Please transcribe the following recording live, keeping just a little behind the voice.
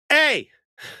Hey,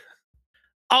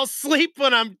 I'll sleep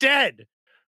when I'm dead.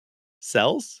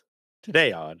 Cells?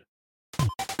 Today on.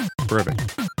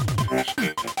 Perfect.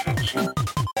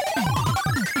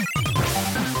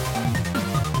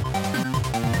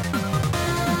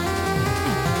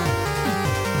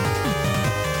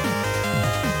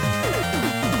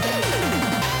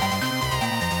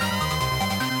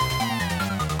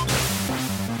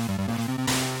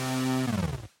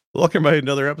 Welcome to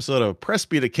another episode of Press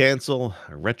B to Cancel,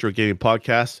 a retro gaming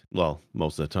podcast. Well,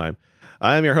 most of the time.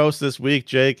 I am your host this week,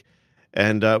 Jake,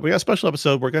 and we got a special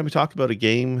episode. We're going to be talking about a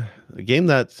game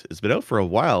that has been out for a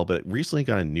while, but it recently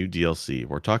got a new DLC.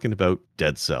 We're talking about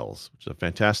Dead Cells, which is a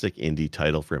fantastic indie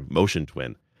title for Motion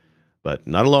Twin. But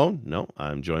not alone. No,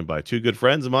 I'm joined by two good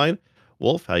friends of mine.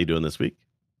 Wolf, how you doing this week?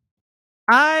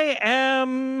 I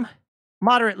am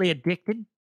moderately addicted.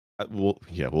 We'll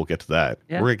get to that.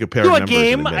 Yeah. We're going to compare To a numbers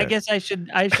game. in a minute. I guess I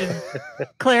should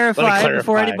clarify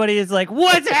before anybody is like,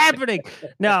 "What's happening?"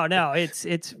 No, it's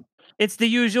the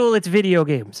usual. It's video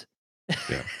games.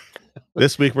 Yeah.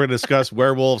 This week we're going to discuss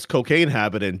Werewolf's cocaine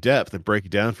habit in depth and break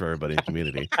it down for everybody in the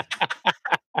community.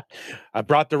 I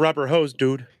brought the rubber hose,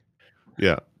 dude.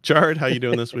 Yeah. Chard, how you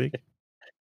doing this week?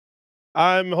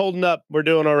 I'm holding up. We're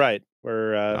doing all right.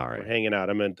 We're hanging out.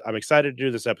 I'm excited to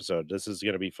do this episode. This is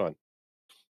going to be fun.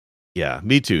 Yeah,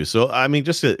 me too. So, I mean,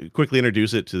 just to quickly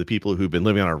introduce it to the people who've been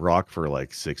living on a rock for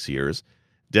like 6 years,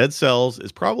 Dead Cells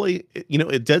is probably,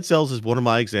 Dead Cells is one of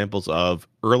my examples of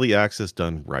early access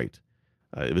done right.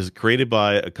 It was created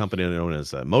by a company known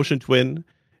as Motion Twin.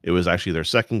 It was actually their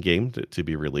second game to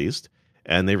be released,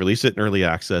 and they released it in early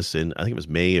access in, I think it was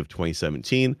May of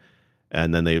 2017,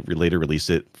 and then they later released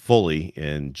it fully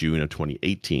in June of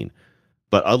 2018.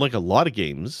 But unlike a lot of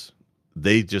games,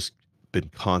 they just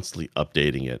been constantly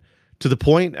updating it. To the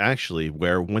point, actually,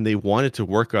 where when they wanted to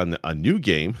work on a new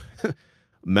game,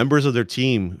 members of their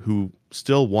team who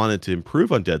still wanted to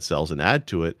improve on Dead Cells and add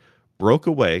to it broke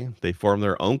away. They formed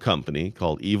their own company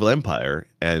called Evil Empire,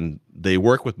 and they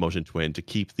work with Motion Twin to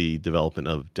keep the development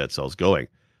of Dead Cells going.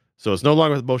 So it's no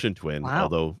longer with Motion Twin,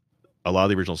 although a lot of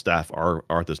the original staff are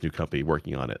at this new company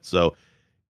working on it. So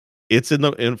it's in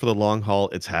for the long haul.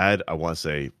 It's had, I want to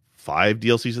say, 5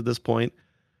 DLCs at this point.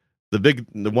 The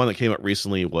one that came out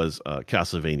recently was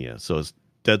Castlevania. So it's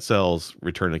Dead Cells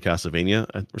Return to Castlevania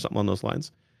or something on those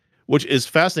lines, which is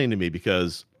fascinating to me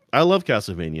because I love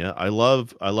Castlevania. I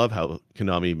love how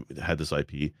Konami had this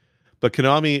IP, but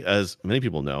Konami, as many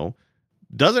people know,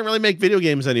 doesn't really make video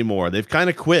games anymore. They've kind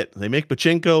of quit. They make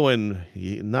pachinko and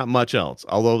not much else,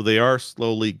 although they are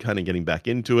slowly kind of getting back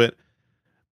into it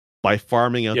by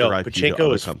farming out their IP to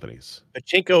other companies.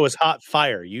 Pachinko is hot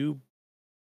fire. You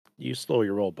slow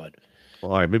your roll, bud.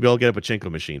 Well, all right, maybe I'll get a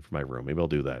pachinko machine for my room. Maybe I'll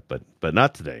do that, but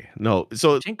not today. No,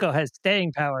 so pachinko has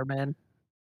staying power, man.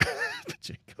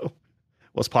 Pachinko, well,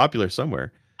 it's popular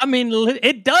somewhere. I mean,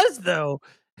 it does though.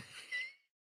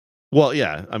 Well,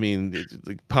 yeah, I mean,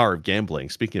 the power of gambling.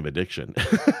 Speaking of addiction,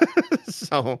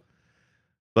 so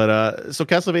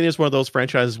Castlevania is one of those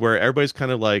franchises where everybody's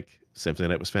kind of like, Symphony of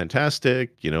the Night was fantastic.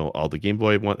 All the Game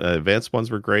Boy Advance ones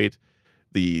were great.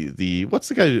 The what's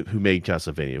the guy who made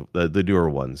Castlevania? The newer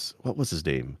ones. What was his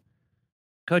name?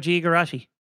 Koji Igarashi.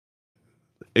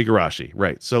 Igarashi,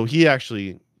 right. So he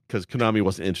actually, because Konami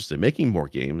wasn't interested in making more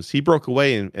games, he broke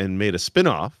away and made a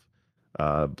spin-off.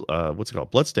 What's it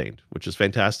called? Bloodstained, which is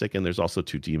fantastic. And there's also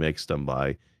 2 remakes done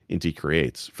by Inti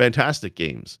Creates. Fantastic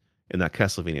games in that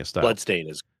Castlevania style. Bloodstained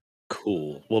is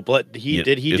cool. Well, did he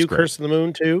do great. Curse of the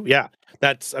Moon too? Yeah.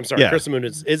 I'm sorry. Yeah. Curse of the Moon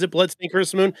is it Bloodstained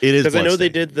Curse of the Moon? It is, because I know they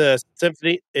did the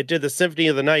Symphony. It did the Symphony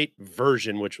of the Night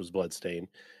version, which was Bloodstained,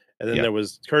 and then there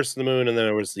was Curse of the Moon, and then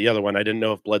there was the other one. I didn't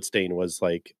know if Bloodstained was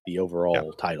like the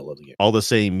overall title of the game. All the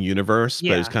same universe,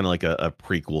 but it's kind of like a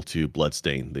prequel to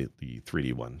Bloodstained, the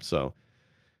 3D one. So,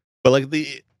 but like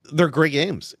they're great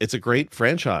games. It's a great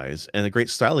franchise and a great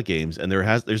style of games, and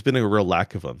there's been a real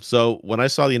lack of them. So when I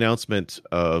saw the announcement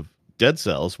of Dead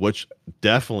Cells, which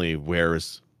definitely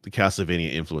wears the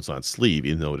Castlevania influence on sleeve,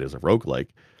 even though it is a roguelike,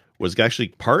 was actually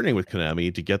partnering with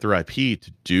Konami to get their IP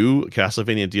to do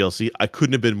Castlevania DLC. I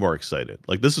couldn't have been more excited.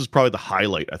 Like, this is probably the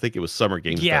highlight. I think it was Summer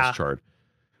Games Fest chart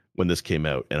when this came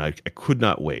out, and I could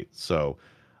not wait. So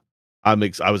I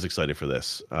was excited for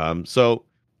this. So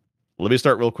let me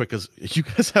start real quick, because you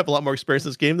guys have a lot more experience in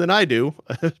this game than I do,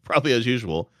 probably as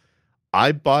usual.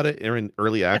 I bought it in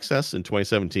early access in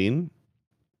 2017,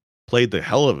 played the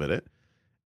hell of it,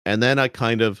 and then I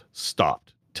kind of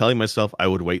stopped, telling myself I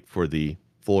would wait for the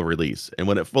full release. And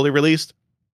when it fully released,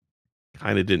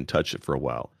 kind of didn't touch it for a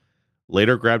while.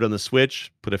 Later grabbed on the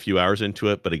Switch, put a few hours into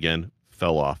it, but again,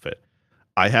 fell off it.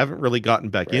 I haven't really gotten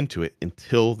back into it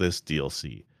until this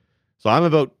DLC. So I'm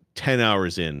about 10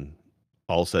 hours in,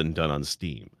 all said and done on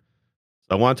Steam.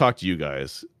 So I want to talk to you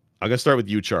guys. I'm going to start with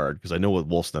you, Chard, because I know what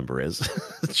Wolf's number is.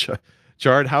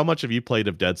 Chard, how much have you played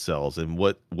of Dead Cells, and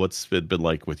what's it been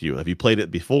like with you? Have you played it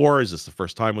before? Is this the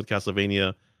first time with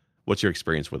Castlevania? What's your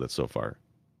experience with it so far?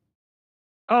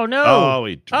 Oh no! Oh,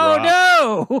 he dropped.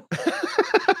 Oh no!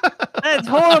 That's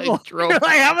horrible. Like,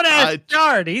 I'm gonna ask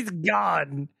Chard. He's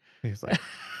gone. He's like,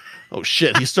 oh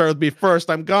shit! He started with me first.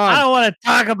 I'm gone. I don't want to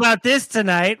talk about this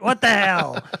tonight. What the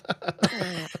hell?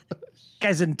 You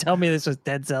guys didn't tell me this was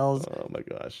Dead Cells. Oh my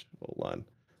gosh! Hold on.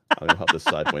 I'm gonna pop this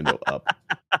side window up.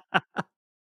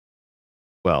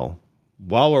 Well,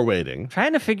 while we're waiting,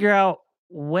 Trying to figure out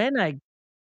when I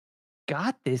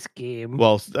got this game.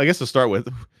 Well, I guess to start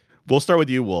with, we'll start with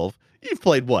you, Wolf. You've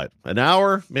played what? An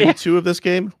hour, maybe 2 of this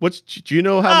game? Do you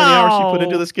know how many hours you put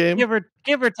into this game? Give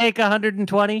or take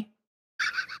 120.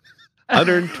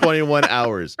 121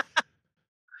 hours.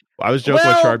 I was joking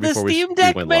with Chard before the Steam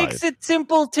Deck makes it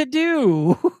simple to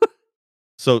do.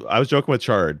 So I was joking with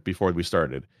Chard before we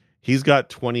started. He's got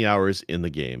 20 hours in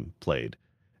the game played.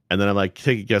 And then I'm like,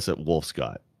 take a guess at Wolf's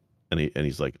got. And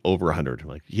he's like, over 100. I'm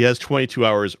like, he has 22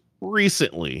 hours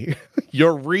recently.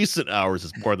 Your recent hours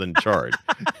is more than Chard.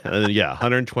 And then,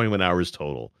 121 hours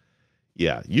total.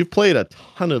 Yeah, you've played a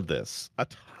ton of this. A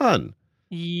ton.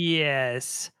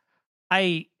 Yes.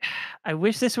 I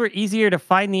wish this were easier to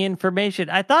find the information.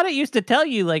 I thought it used to tell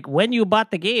you like when you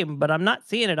bought the game, but I'm not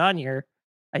seeing it on here.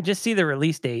 I just see the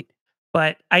release date.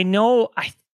 But I know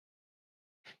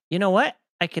you know what?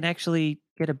 I can actually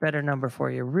get a better number for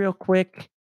you real quick.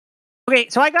 Okay,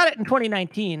 so I got it in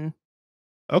 2019.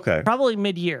 Okay. Probably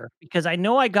mid-year, because I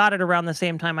know I got it around the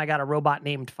same time I got a robot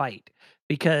named Fight,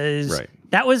 because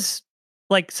that was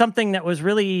like something that was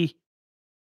really,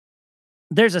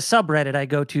 there's a subreddit I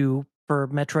go to for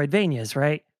Metroidvanias,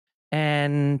 right?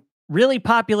 And really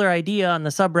popular idea on the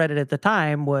subreddit at the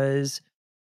time was,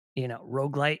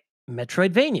 roguelite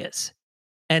Metroidvanias.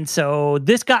 And so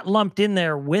this got lumped in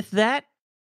there with that.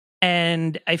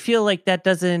 And I feel like that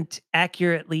doesn't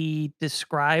accurately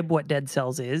describe what Dead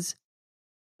Cells is.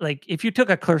 Like, if you took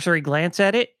a cursory glance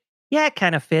at it, yeah, it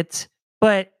kind of fits,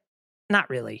 but not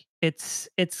really. It's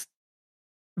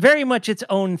very much its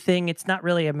own thing. It's not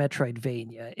really a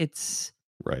Metroidvania. It's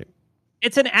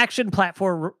an action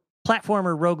platformer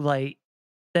roguelite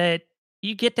that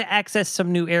you get to access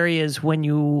some new areas when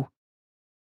you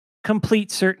complete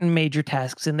certain major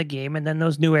tasks in the game, and then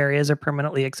those new areas are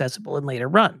permanently accessible in later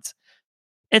runs.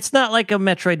 It's not like a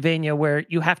Metroidvania where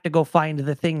you have to go find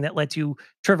the thing that lets you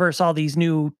traverse all these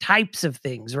new types of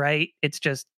things, right? It's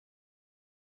just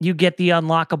you get the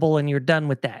unlockable and you're done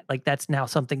with that. Like, that's now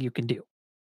something you can do.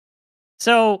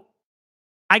 So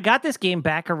I got this game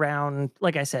back around,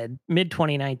 like I said, mid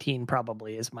 2019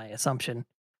 probably is my assumption.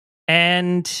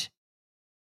 And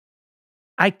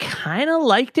I kind of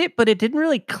liked it, but it didn't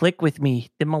really click with me.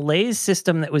 The malaise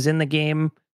system that was in the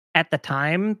game at the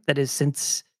time, that is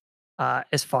since,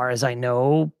 as far as I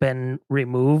know, been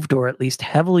removed, or at least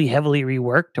heavily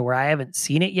reworked, to where I haven't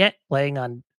seen it yet, playing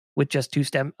on with just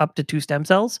up to 2 stem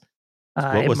cells.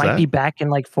 It might be back in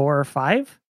like 4 or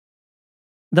 5.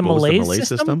 The malaise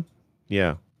system?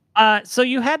 Yeah. So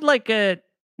you had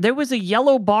there was a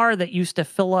yellow bar that used to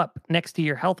fill up next to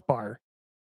your health bar.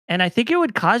 And I think it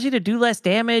would cause you to do less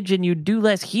damage, and you'd do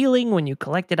less healing when you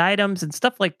collected items and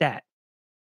stuff like that.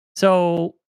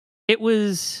 So it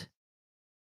was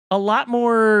a lot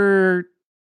more,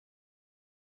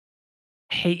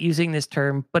 I hate using this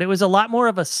term, but it was a lot more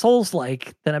of a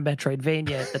Souls-like than a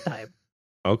Metroidvania at the time.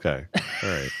 Okay. All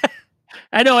right.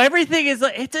 I know everything is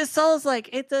like, it's a Souls-like.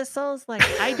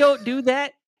 I don't do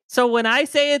that. So when I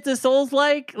say it's a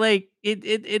Souls-like,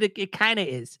 it kind of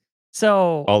is.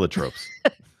 So all the tropes.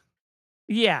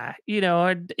 Yeah,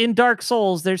 in Dark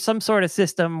Souls, there's some sort of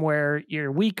system where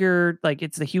you're weaker, like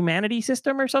it's the humanity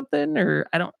system or something, or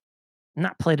I'm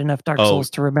not played enough Dark Souls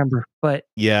to remember, but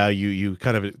yeah, you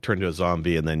kind of turn into a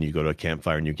zombie, and then you go to a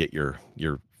campfire and you get your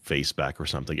face back or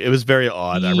something. It was very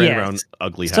odd. I ran around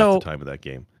ugly half the time of that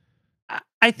game.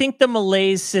 I think the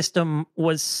malaise system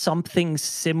was something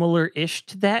similar-ish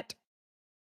to that,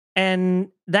 and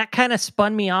that kind of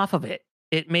spun me off of it.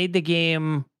 It made the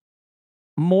game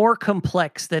more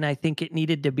complex than I think it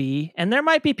needed to be. And there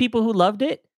might be people who loved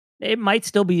it. It might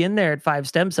still be in there at 5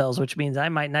 stem cells, which means I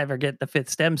might never get the 5th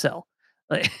stem cell.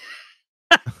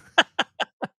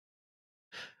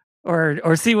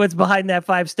 Or see what's behind that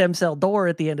 5 stem cell door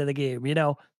at the end of the game,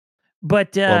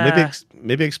 But well,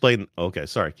 maybe explain. Okay,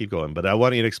 sorry, keep going. But I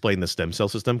want you to explain the stem cell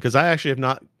system, because I actually have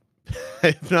not I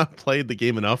have not played the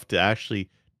game enough to actually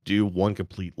do one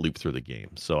complete loop through the game.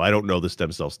 So I don't know the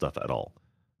stem cell stuff at all.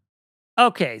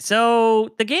 Okay, so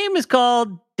the game is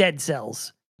called Dead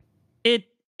Cells.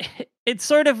 It's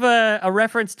sort of a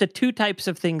reference to two types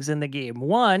of things in the game.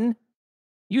 One,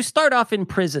 you start off in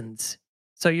prisons,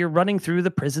 so you're running through the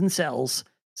prison cells.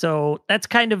 So that's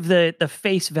kind of the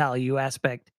face value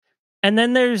aspect. And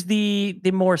then there's the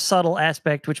more subtle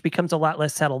aspect, which becomes a lot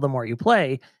less subtle the more you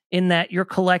play, in that you're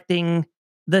collecting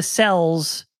the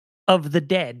cells of the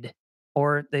dead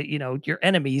or your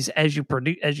enemies as you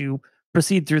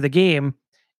proceed through the game.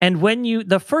 And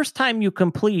the first time you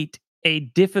complete a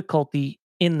difficulty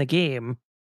in the game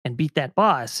and beat that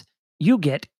boss, you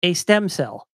get a stem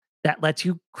cell that lets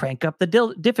you crank up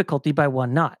the difficulty by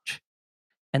one notch.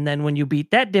 And then when you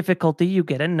beat that difficulty, you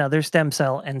get another stem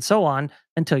cell and so on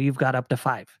until you've got up to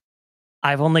 5.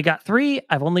 I've only got 3.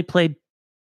 I've only played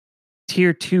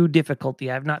tier 2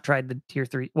 difficulty. I've not tried the tier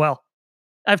 3. Well,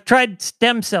 I've tried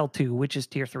stem cell 2, which is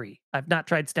tier 3. I've not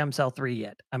tried stem cell 3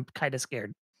 yet. I'm kind of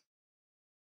scared.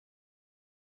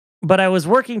 But I was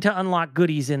working to unlock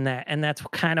goodies in that, and that's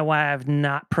kind of why I've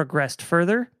not progressed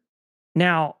further.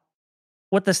 Now,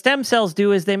 what the stem cells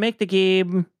do is they make the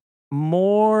game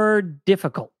more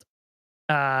difficult.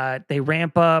 They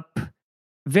ramp up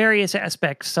various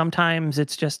aspects. Sometimes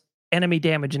it's just enemy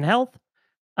damage and health.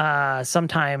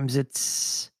 Sometimes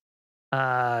it's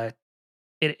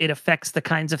it affects the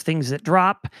kinds of things that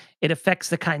drop. It affects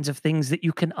the kinds of things that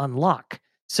you can unlock.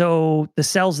 So the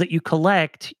cells that you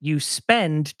collect, you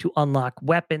spend to unlock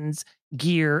weapons,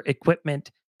 gear, equipment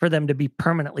for them to be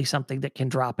permanently something that can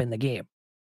drop in the game.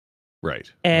 Right.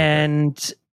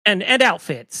 And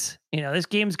outfits. This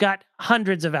game's got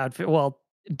hundreds of outfits. Well,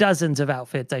 dozens of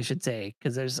outfits, I should say,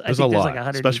 because there's a lot, there's like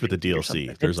 100, especially with the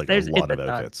DLC. There's a lot of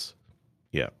outfits.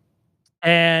 Yeah.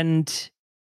 And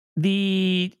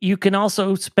you can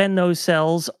also spend those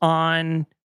cells on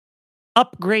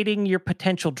upgrading your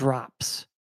potential drops.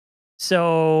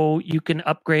 So you can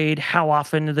upgrade how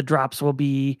often the drops will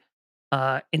be.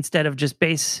 Instead of just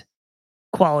base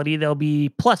quality, they'll be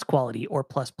plus quality or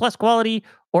plus quality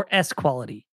or S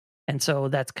quality. And so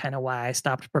that's kind of why I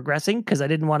stopped progressing, because I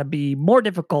didn't want to be more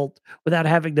difficult without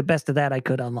having the best of that I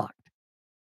could unlock.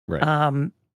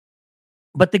 Right.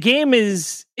 But the game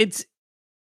it's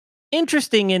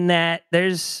interesting in that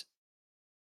there's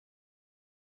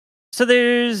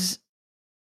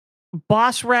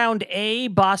boss round A,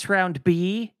 boss round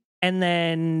B, and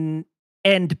then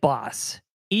end boss.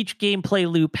 Each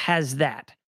gameplay loop has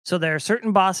that. So there are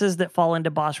certain bosses that fall into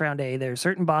boss round A, there are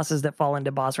certain bosses that fall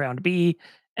into boss round B,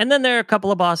 and then there are a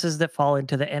couple of bosses that fall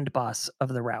into the end boss of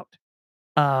the route.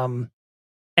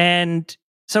 And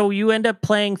so you end up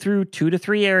playing through 2 to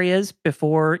 3 areas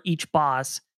before each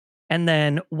boss, and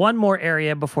then one more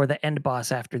area before the end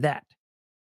boss after that.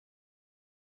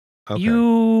 Okay.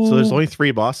 So there's only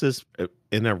 3 bosses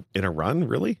in a run,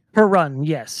 really? Per run,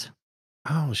 yes.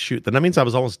 Oh shoot! Then that means I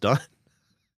was almost done.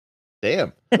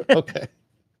 Damn. Okay.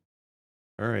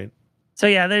 All right. So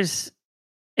yeah,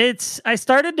 I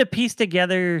started to piece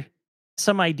together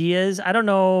some ideas. I don't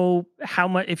know how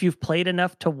much, if you've played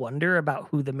enough to wonder about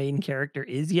who the main character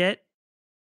is yet,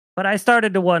 but I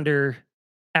started to wonder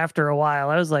after a while.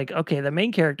 I was like, okay, the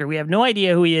main character, we have no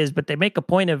idea who he is, but they make a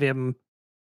point of him,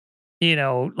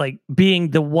 like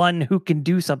being the one who can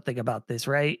do something about this,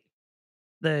 right?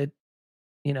 Make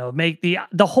the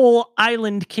whole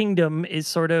island kingdom is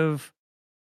sort of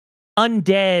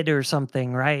undead or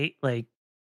something, right? Like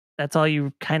that's all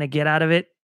you kind of get out of it,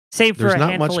 save for a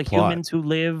handful of humans who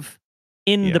live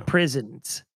in the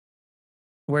prisons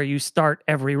where you start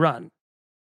every run.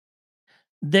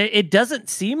 It doesn't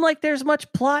seem like there's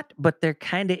much plot, but there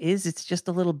kind of is. It's just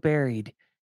a little buried.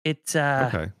 It's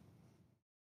okay.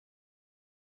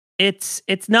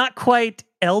 It's not quite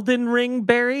Elden Ring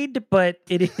buried, but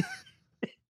it is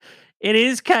it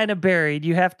is kind of buried.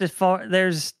 You have to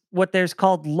there's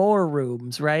called lore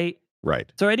rooms, right?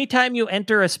 Right. So anytime you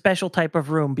enter a special type of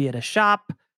room, be it a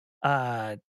shop,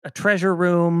 a treasure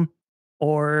room,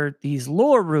 or these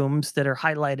lore rooms that are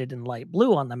highlighted in light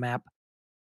blue on the map,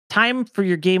 time for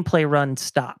your gameplay run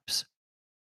stops.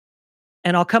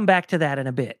 And I'll come back to that in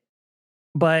a bit.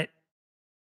 But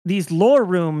these lore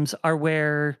rooms are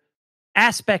where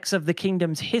aspects of the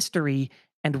kingdom's history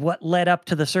and what led up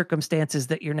to the circumstances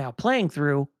that you're now playing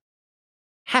through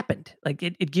happened. Like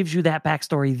it gives you that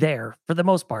backstory there for the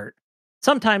most part.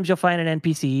 Sometimes you'll find an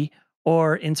NPC,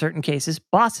 or in certain cases,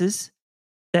 bosses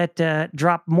that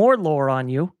drop more lore on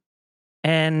you.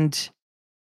 And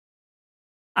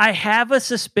I have a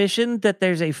suspicion that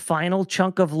there's a final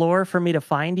chunk of lore for me to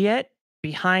find yet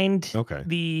behind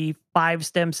the 5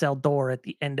 stem cell door at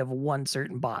the end of one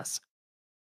certain boss.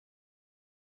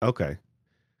 Okay.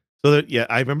 So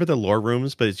I remember the lore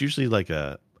rooms, but it's usually like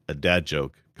a a dad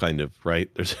joke, kind of, right?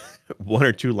 There's one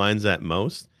or two lines at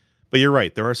most. But you're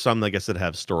right. There are some, I guess, that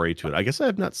have story to it. I guess I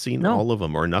have not seen all of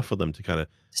them or enough of them to kind of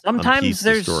sometimes piece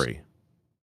the story.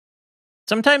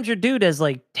 Sometimes your dude has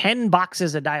like 10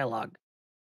 boxes of dialogue.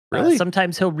 Really?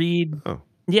 Sometimes he'll read. Oh.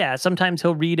 Yeah, sometimes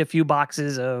he'll read a few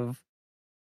boxes of,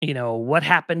 what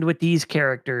happened with these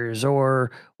characters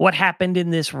or what happened in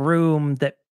this room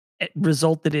that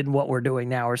resulted in what we're doing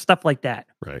now or stuff like that.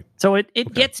 Right. So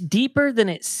it gets deeper than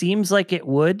it seems like it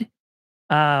would.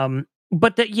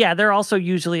 But they're also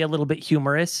usually a little bit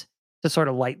humorous to sort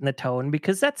of lighten the tone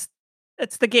because that's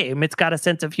the game. It's got a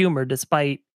sense of humor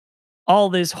despite all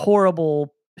this horribleness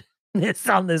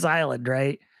on this island,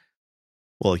 right?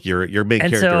 Well, your main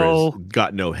character has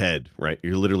got no head, right?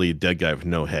 You're literally a dead guy with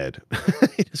no head.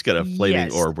 You just got a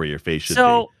flaming orb where your face should be.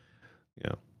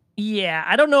 Yeah. Yeah,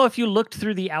 I don't know if you looked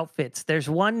through the outfits. There's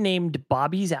one named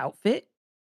Bobby's outfit.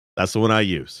 That's the one I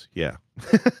use. Yeah.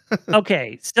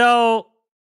 Okay, so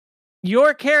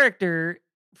your character,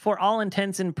 for all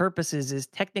intents and purposes, is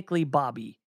technically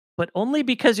Bobby, but only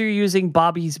because you're using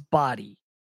Bobby's body.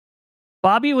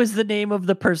 Bobby was the name of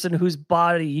the person whose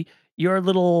body your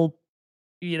little,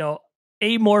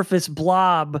 amorphous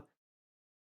blob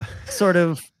sort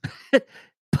of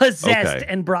possessed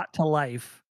and brought to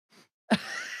life.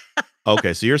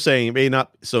 Okay, so you're saying maybe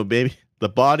the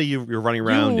body you're running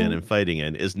around in and fighting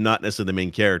in is not necessarily the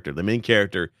main character. The main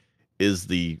character is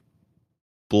the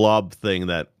blob thing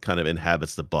that kind of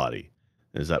inhabits the body.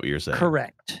 Is that what you're saying?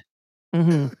 Correct.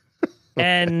 Mm-hmm.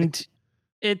 And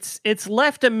it's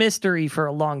left a mystery for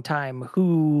a long time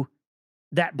who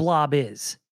that blob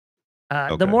is.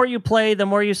 The more you play, the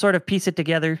more you sort of piece it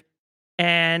together.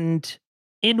 And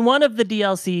in one of the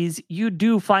DLCs, you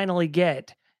do finally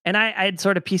get, and I'd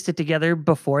sort of pieced it together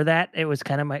before that. It was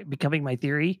kind of becoming my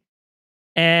theory.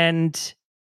 And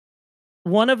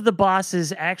one of the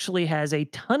bosses actually has a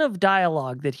ton of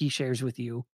dialogue that he shares with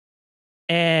you.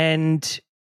 And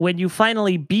when you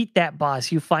finally beat that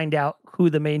boss, you find out who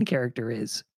the main character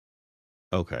is.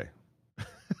 Okay.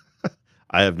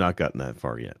 I have not gotten that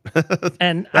far yet.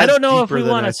 And I don't know if we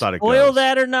want to spoil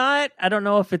that or not. I don't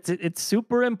know if it's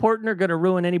super important or going to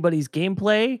ruin anybody's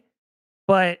gameplay,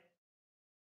 but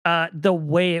the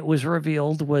way it was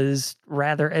revealed was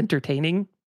rather entertaining.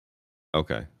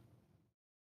 Okay.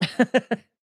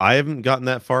 I haven't gotten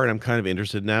that far, and I'm kind of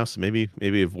interested now. So maybe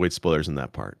avoid spoilers in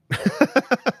that part.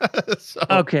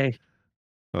 Okay.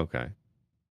 Oh,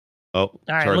 all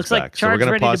right. Char's Looks back. Like so we're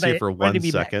gonna pause here for 1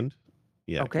 second. Back.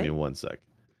 Yeah, okay. give me 1 sec.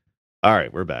 All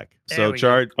right, we're back. So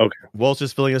Char, Walt's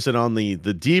just filling us in on the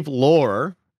deep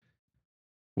lore,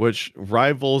 which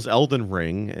rivals Elden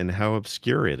Ring and how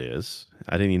obscure it is.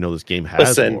 I didn't even know this game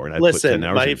has lore, and I put 10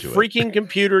 hours into it. My freaking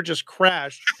computer just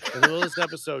crashed in the middle of this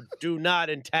episode. Do not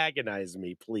antagonize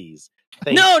me, please.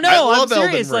 No, I'm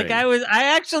serious. Like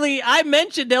I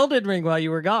mentioned Elden Ring while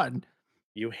you were gone.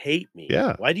 You hate me.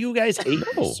 Yeah. Why do you guys hate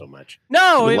me so much?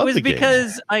 No, it was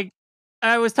because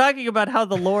I was talking about how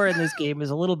the lore in this game is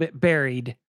a little bit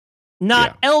buried.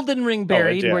 Not Elden Ring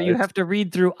buried, where you have to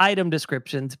read through item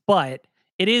descriptions, but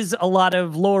it is a lot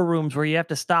of lore rooms where you have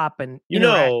to stop and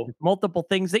interact with multiple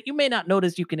things that you may not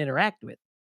notice you can interact with.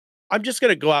 I'm just going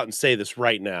to go out and say this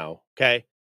right now, okay?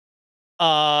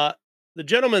 The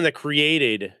gentleman that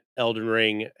created Elden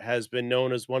Ring has been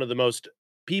known as one of the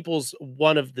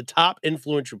top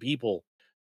influential people.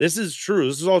 This is true.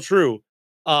 This is all true.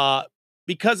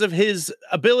 Because of his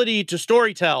ability to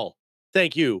storytell.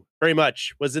 Thank you very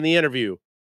much. Was in the interview.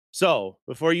 So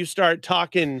before you start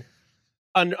talking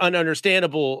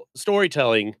ununderstandable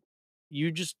storytelling,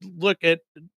 you just look at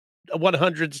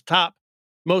 100's top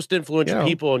most influential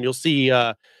people, and you'll see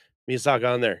Miyazaki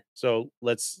on there. So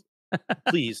let's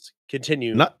please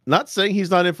continue. Not saying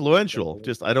he's not influential.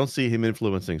 Just I don't see him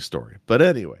influencing story. But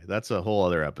anyway, that's a whole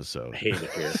other episode. I hate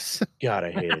it here. God,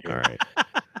 I hate it here. All right.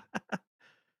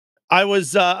 I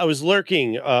was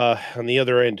lurking on the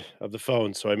other end of the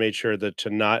phone, so I made sure to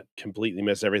not completely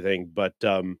miss everything. But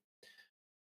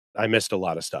I missed a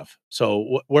lot of stuff.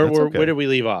 So where did we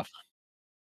leave off?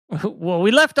 Well,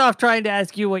 we left off trying to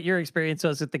ask you what your experience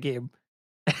was with the game.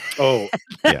 Oh,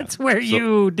 that's where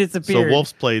you disappeared. So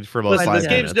Wolf's played for about 5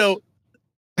 minutes.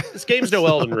 This game's no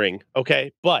Elden Ring,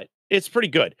 okay, but it's pretty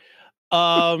good.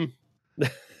 I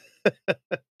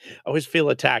always feel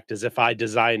attacked as if I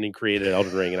designed and created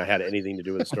Elden Ring and I had anything to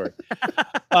do with the story.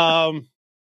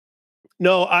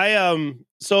 No, I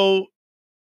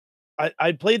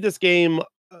played this game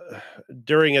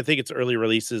during, I think it's early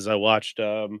releases. I watched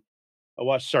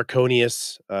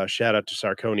Sarconius. Shout out to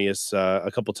Sarconius. A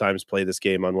couple times play this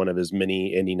game on one of his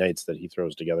mini indie nights that he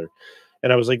throws together.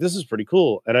 And I was like, this is pretty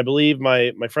cool. And I believe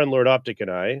my friend Lord Optic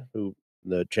and I, who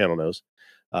the channel knows,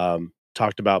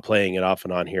 talked about playing it off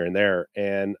and on here and there.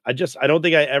 And I don't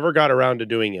think I ever got around to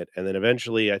doing it. And then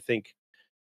eventually I think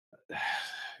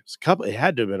it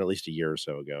had to have been at least a year or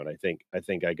so ago. And I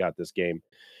think I got this game.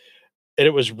 And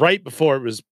it was right before it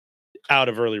was out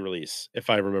of early release, if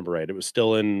I remember right. It was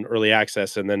still in early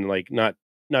access, and then like not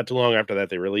too long after that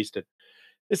they released it.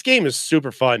 This game is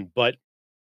super fun, but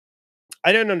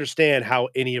I didn't understand how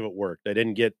any of it worked. I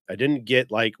didn't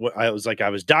get like what I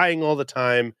was dying all the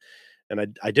time,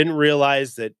 and I didn't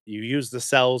realize that you use the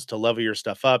cells to level your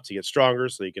stuff up to get stronger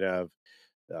so you can have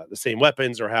the same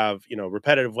weapons or have,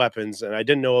 repetitive weapons. And I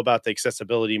didn't know about the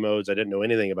accessibility modes. I didn't know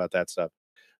anything about that stuff.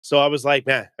 So I was like,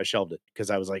 man, I shelved it because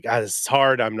I was like, this is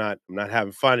hard. I'm not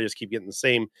having fun. I just keep getting the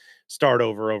same start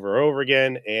over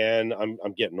again, and I'm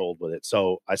getting old with it.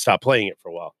 So I stopped playing it for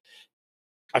a while.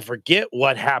 I forget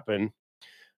what happened,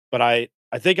 but I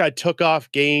think I took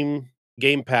off Game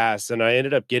Pass, and I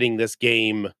ended up getting this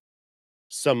game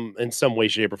in some way,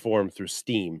 shape, or form through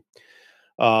Steam.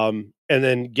 And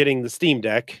then getting the Steam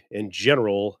Deck in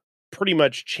general pretty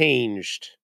much changed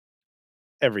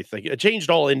everything. It changed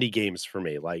all indie games for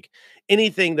me. Like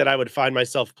anything that I would find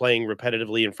myself playing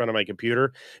repetitively in front of my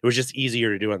computer, it was just easier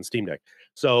to do on Steam Deck.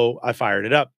 So I fired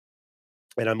it up,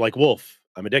 and I'm like, Wolf,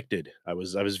 I'm addicted. I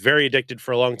was very addicted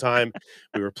for a long time.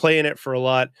 We were playing it for a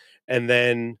lot, and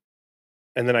then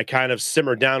I kind of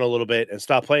simmered down a little bit and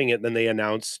stopped playing it. And then they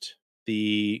announced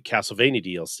the Castlevania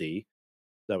DLC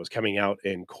that was coming out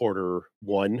in quarter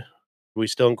one. Are we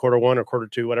still in quarter one or quarter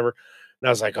two, whatever? And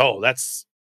I was like, oh, that's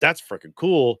freaking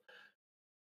cool.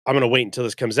 I'm gonna wait until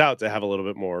this comes out to have a little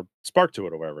bit more spark to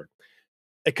it or whatever.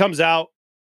 It comes out,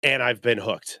 and I've been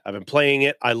hooked. I've been playing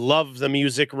it. I love the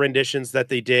music renditions that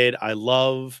they did. I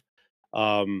love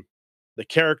um the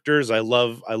characters. I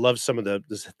love some of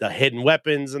the hidden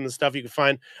weapons and the stuff you can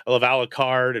find. I love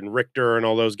Alucard and Richter and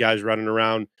all those guys running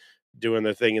around doing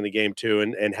their thing in the game too,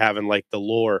 and having like the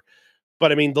lore.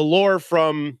 But I mean the lore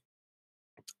from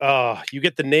you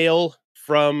get the nail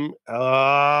from that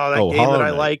Oh, game that Hollow I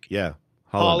Knight. like, Yeah.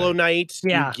 Hollow Hollow Knight. Knight. You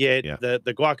Yeah. get Yeah.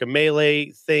 the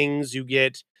guacamole things. You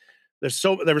get there's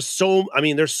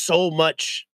so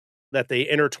much that they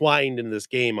intertwined in this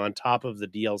game on top of the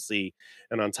DLC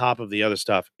and on top of the other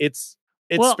stuff. It's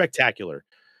Well, spectacular.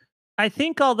 I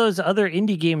think all those other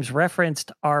indie games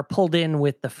referenced are pulled in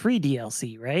with the free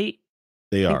DLC, right?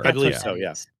 They I think are. I that's believe what Yeah. that so,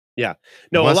 yeah. is. Yeah. I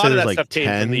No, a want to say lot of there's that like stuff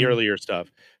came from the 10. earlier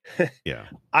stuff. Yeah.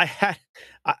 I had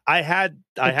I had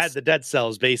It's the Dead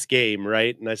Cells base game,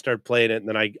 right? And I started playing it, and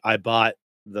then I bought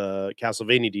the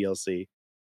Castlevania DLC,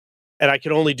 and I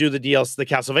could only do the DLC, the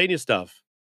Castlevania stuff.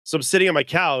 So I'm sitting on my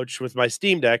couch with my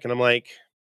Steam Deck, and I'm like,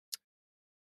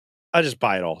 I just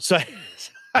buy it all. So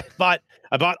I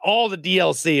bought all the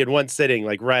DLC in one sitting,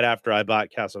 like right after I bought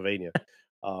Castlevania.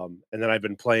 And then I've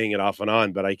been playing it off and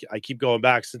on, but I keep going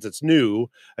back since it's new.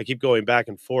 I keep going back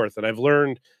and forth, and I've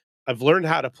learned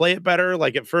how to play it better.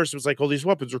 Like at first, it was like, "Oh, these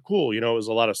weapons are cool," it was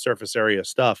a lot of surface area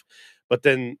stuff, but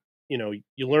then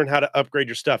you learn how to upgrade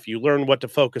your stuff. You learn what to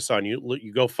focus on.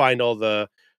 You go find all the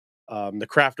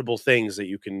craftable things that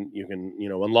you can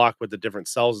unlock with the different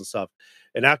cells and stuff.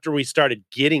 And after we started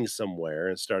getting somewhere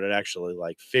and started actually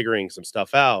like figuring some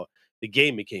stuff out, the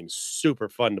game became super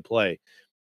fun to play.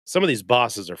 Some of these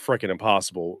bosses are freaking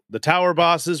impossible. The tower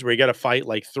bosses where you got to fight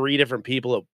like three different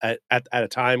people at a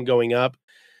time going up,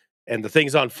 and the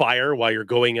thing's on fire while you're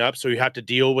going up, so you have to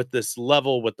deal with this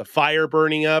level with the fire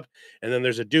burning up, and then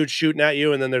there's a dude shooting at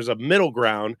you, and then there's a middle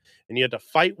ground, and you have to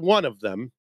fight one of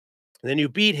them, and then you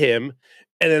beat him,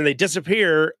 and then they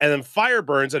disappear, and then fire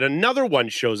burns, and another one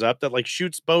shows up that like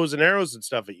shoots bows and arrows and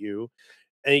stuff at you,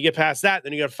 and you get past that,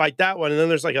 then you got to fight that one, and then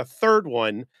there's like a third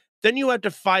one. Then you have to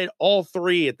fight all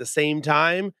three at the same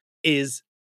time. Is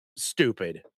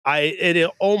stupid.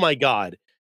 Oh my god,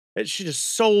 it's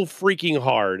just so freaking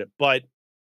hard. But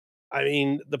I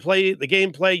mean, the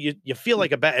gameplay, you feel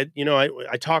like a bad.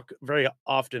 I talk very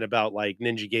often about like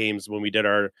ninja games when we did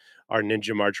our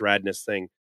Ninja March Radness thing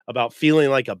about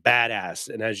feeling like a badass.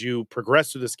 And as you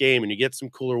progress through this game and you get some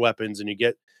cooler weapons and you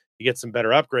get some better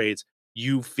upgrades,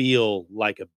 you feel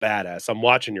like a badass. I'm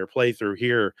watching your playthrough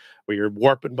here where you're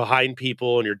warping behind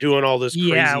people and you're doing all this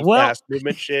yeah. crazy Well, fast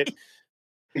movement shit.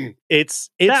 It's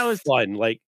that was fun.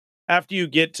 Like after you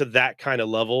get to that kind of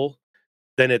level,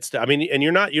 then I mean, and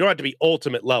you don't have to be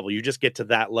ultimate level. You just get to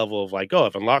that level of like, oh,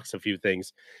 if it unlocks a few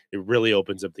things, it really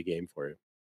opens up the game for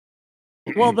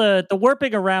well, you. the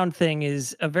warping around thing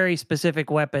is a very specific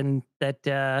weapon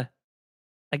that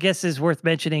I guess is worth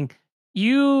mentioning.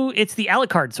 It's the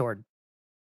Alucard sword.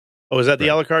 Oh, is that the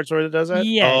Right. Alucard sword that does that? Oh,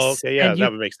 Yes, okay, yeah, and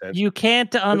that would make sense. you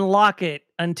can't unlock it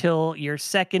until your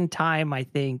second time, I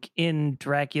think, in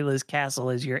Dracula's castle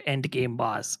as your end game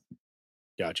boss.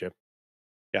 Gotcha.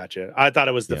 I thought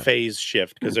it was the Yeah. phase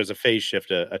shift because there's a phase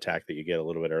shift attack that you get a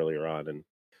little bit earlier on, and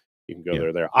you can go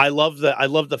Yeah. there. I love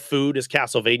the food as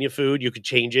Castlevania food. You could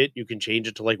change it. You can change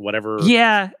it to like whatever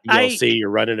Yeah, DLC you're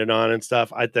running it on and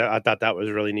stuff. I thought that was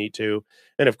really neat too.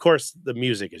 And of course, the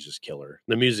music is just killer.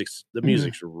 The Mhm.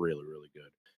 music's really really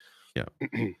Yeah.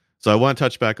 good. So I want to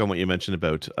touch back on what you mentioned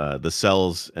about the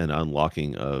cells and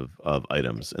unlocking of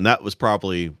items, and that was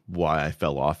probably why I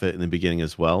fell off it in the beginning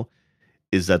as well.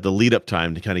 Is that the lead up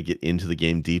time to kind of get into the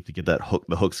game deep to get that hook,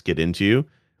 the hooks get into you.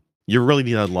 You really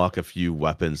need to unlock a few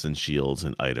weapons and shields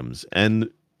and items, and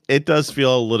it does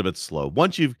feel a little bit slow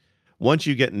once you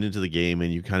get into the game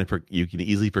and you kind of you can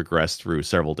easily progress through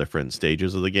several different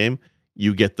stages of the game.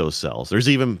 You get those cells. There's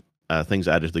even things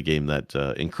added to the game that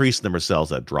increase the number of cells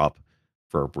that drop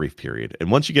for a brief period,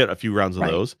 and once you get a few rounds of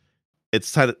right. those,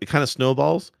 it kind of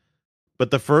snowballs.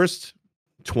 But the first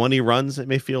 20 runs, it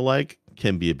may feel like,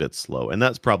 can be a bit slow, and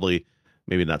that's probably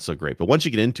maybe not so great. But once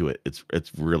you get into it, it's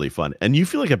really fun, and you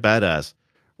feel like a badass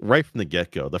right from the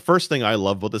get go. The first thing I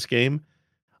love about this game,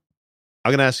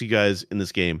 I'm gonna ask you guys in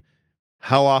this game,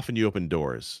 how often you open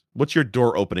doors? What's your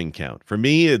door opening count? For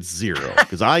me, it's 0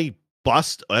 because I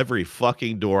bust every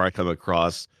fucking door I come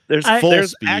across. Full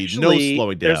There's speed, no actually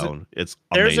slowing down. It's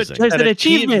there's amazing. There's an an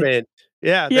achievement. achievement.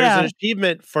 Yeah, there's an Yeah.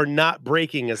 achievement for not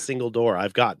breaking a single door.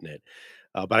 I've gotten it,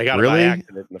 but I got it by Really?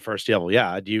 accident in the first level.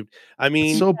 Yeah, do you? I It's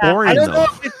mean, so Yeah, I boring don't know though.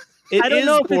 if it I don't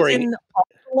know is if it's boring. in all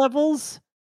the levels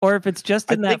or if it's just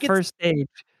I in that think it's first stage.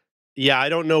 yeah. I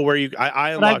don't know where you. I But I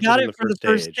unlocked it got in it the for the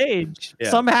first first stage. stage. Yeah,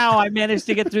 Somehow I managed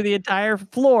to get through the entire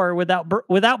floor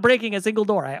without breaking a single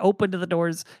door. I opened the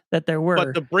doors that there but were,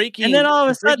 and then all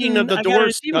of the a breaking of sudden the I got door an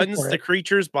achievement stuns for the it.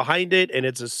 creatures behind it, and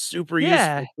it's a super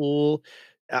Yeah, useful tool.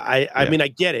 I Yeah. mean, I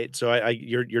get it. So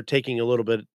you're taking a little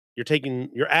bit.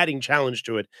 You're adding challenge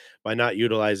to it by not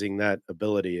utilizing that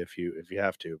ability if you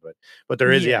have to. But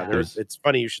there is yeah. There's it's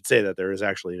funny you should say that there is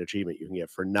actually an achievement you can get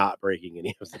for not breaking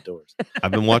any of the doors,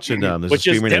 I've been watching there's a which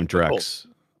is streamer named difficult. Drex.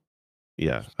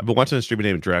 Yeah. I've been watching a streamer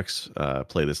named Drex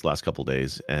play this last couple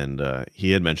days, and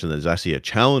he had mentioned that there's actually a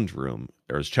challenge room.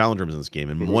 There's challenge rooms in this game,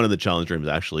 and Mhm. one of the challenge rooms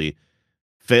actually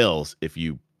fails if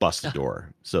you bust a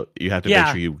door. So you have to make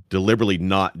Yeah, sure you deliberately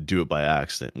not do it by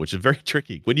accident, which is very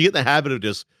tricky. When you get in the habit of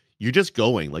you're just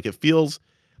going, like it feels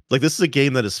like this is a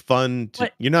game that is fun to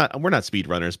but we're not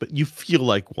speedrunners, but you feel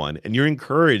like one, and you're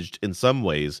encouraged in some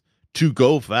ways to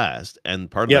go fast. And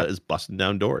part of Yeah. that is busting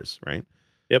down doors, right?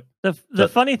 Yep. the So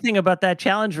funny thing about that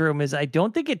challenge room is I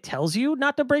don't think it tells you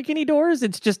not to break any doors.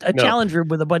 It's just a No. challenge room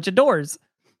with a bunch of doors.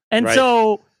 And Right.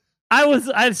 so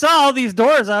I saw all these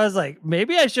doors. I was like,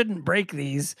 maybe I shouldn't break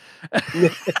these.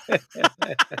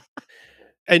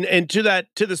 And to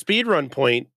the speed run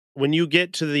point, when you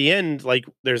get to the end, like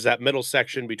there's that middle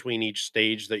section between each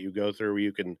stage that you go through where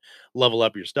you can level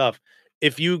up your stuff.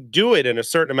 If you do it in a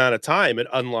certain amount of time, it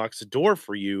unlocks a door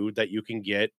for you that you can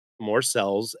get more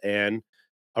cells and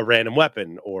a random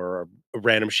weapon or a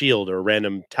random shield or a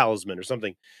random talisman or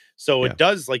something. So yeah, it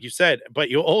does, like you said, but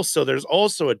there's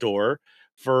also a door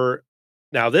for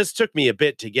now. This took me a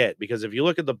bit to get because if you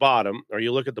look at the bottom or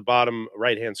you look at the bottom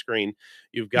right hand screen,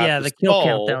 you've got Yeah, the the kill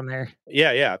count skull. down there.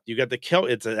 Yeah. You got the kill.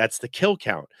 That's the kill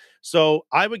count. So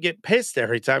I would get pissed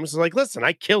every time. It's like, listen,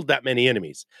 I killed that many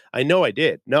enemies. I know I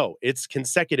did. No, it's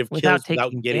consecutive Without kills without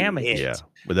taking getting hit. yeah,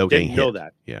 without getting Didn't know hit.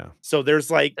 that. Yeah, So there's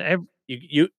like Ev-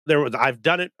 I've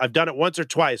done it once or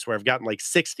twice where I've gotten like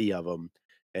 60 of them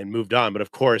and moved on, but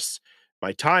of course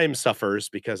my time suffers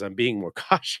because I'm being more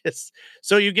cautious.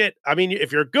 So I mean,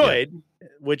 if you're yeah, good,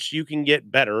 which you can get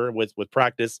better with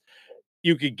practice,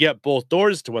 you could get both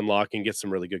doors to unlock and get some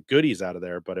really good goodies out of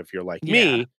there. But if you're like Yeah.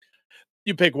 me,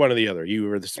 you pick one or the other.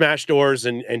 You either smash doors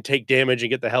and take damage and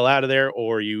get the hell out of there,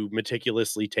 or you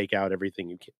meticulously take out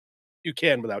everything you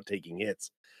can without taking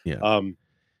hits. yeah, Um,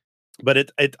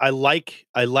 but I like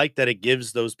that it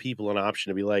gives those people an option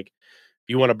to be like, if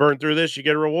you want to burn through this, you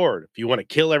get a reward. If you want to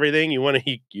kill everything,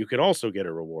 you can also get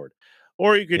a reward.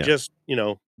 Or you could yeah. just,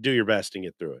 do your best and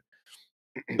get through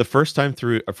it. The first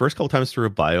couple times through a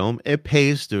biome, it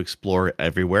pays to explore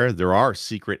everywhere. There are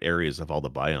secret areas of all the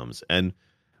biomes, and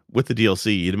with the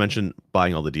DLC, you mentioned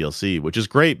buying all the DLC, which is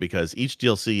great because each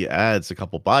DLC adds a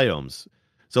couple biomes.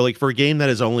 So, like for a game that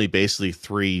is only basically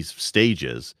 3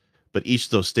 stages, but each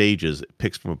of those stages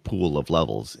picks from a pool of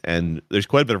levels, and there's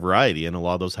quite a bit of variety, and a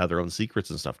lot of those have their own secrets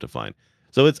and stuff to find.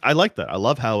 So I like that. I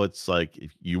love how it's like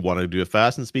if you want to do a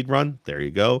fast and speed run, there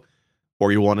you go,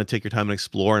 or you want to take your time and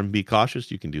explore and be cautious,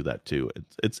 you can do that too.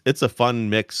 It's a fun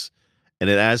mix and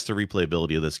it adds to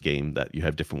replayability of this game that you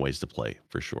have different ways to play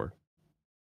for sure.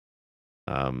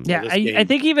 Yeah, I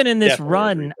think even in this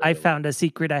run, I replayability. found a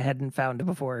secret I hadn't found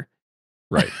before.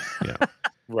 Right. Yeah.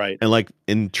 Right. And like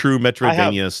in true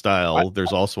Metroidvania style,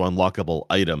 there's also unlockable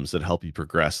items that help you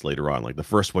progress later on. Like the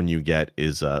first one you get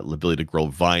is the ability to grow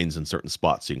vines in certain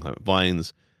spots. So you can climb up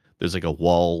vines. There's like a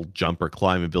wall jump or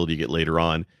climb ability you get later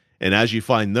on. And as you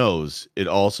find those, it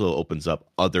also opens up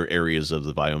other areas of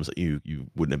the biomes that you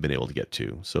wouldn't have been able to get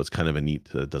to. So it's kind of a neat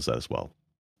does that as well.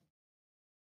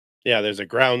 Yeah, there's a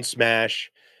ground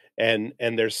smash, and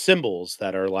there's symbols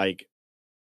that are like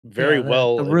very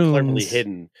well the and cleverly runes.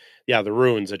 hidden. Yeah, the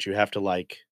runes that you have to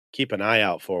like keep an eye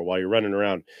out for while you're running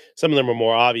around. Some of them are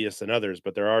more obvious than others,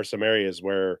 but there are some areas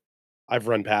where I've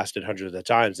run past it hundreds of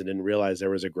times and didn't realize there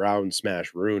was a ground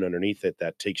smash rune underneath it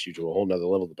that takes you to a whole nother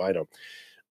level of the biome.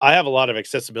 I have a lot of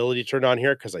accessibility turned on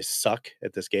here because I suck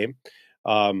at this game.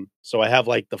 So I have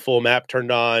like the full map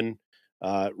turned on,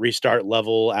 restart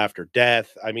level after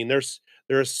death. I mean, there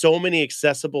are so many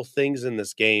accessible things in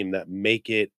this game that make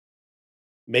it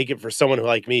for someone who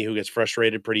like me who gets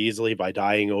frustrated pretty easily by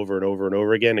dying over and over and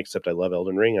over again. Except I love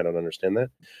Elden Ring. I don't understand that,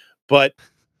 but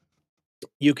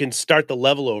you can start the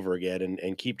level over again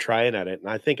and keep trying at it. And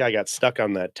I think I got stuck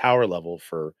on that tower level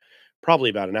for probably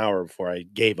about an hour before I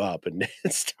gave up and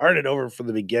started over from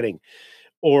the beginning.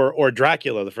 Or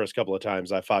Dracula, the first couple of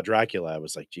times I fought Dracula, I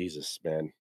was like, "Jesus,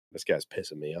 man, this guy's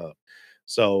pissing me off."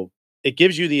 So, it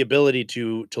gives you the ability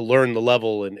to learn the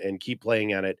level and keep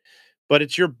playing at it, but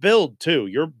it's your build too.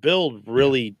 Your build Yeah.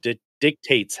 really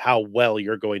dictates how well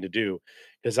you're going to do.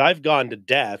 Because 'cause I've gone to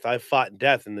death, I've fought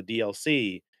death in the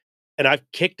DLC, and I've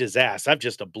kicked his ass. I've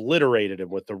just obliterated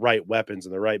him with the right weapons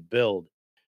and the right build.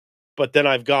 But then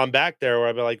I've gone back there where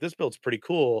I've been like, "This build's pretty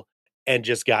cool," and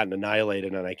just gotten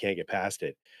annihilated, and I can't get past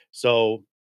it. So,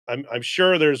 I'm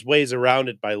sure there's ways around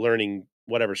it by learning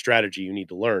whatever strategy you need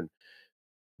to learn,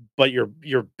 but your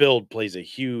build plays a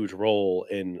huge role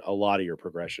in a lot of your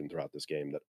progression throughout this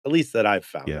game that at least that I've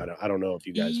found. Yeah. I don't know if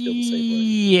you guys feel the same way.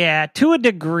 Yeah, to a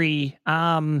degree.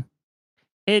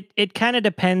 It kind of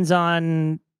depends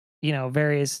on,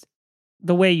 various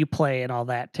the way you play and all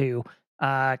that too.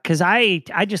 Cuz I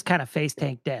just kind of face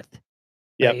tank death.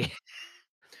 Yep. Like,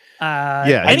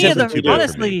 Yeah, any of typically the do.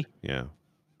 honestly, yeah.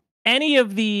 any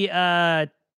of the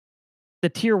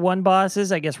tier 1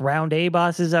 bosses, I guess round A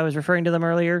bosses I was referring to them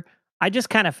earlier, I just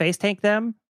kind of face tank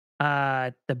them.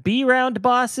 The B round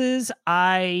bosses,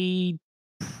 I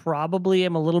probably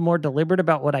am a little more deliberate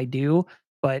about what I do,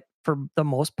 but for the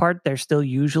most part, they're still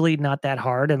usually not that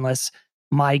hard unless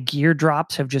my gear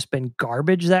drops have just been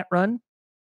garbage that run.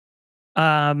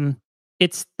 Um,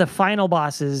 it's the final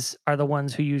bosses are the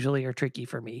ones who usually are tricky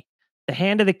for me. The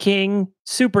Hand of the King,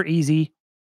 super easy.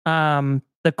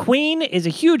 The Queen is a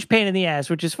huge pain in the ass,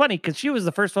 which is funny because she was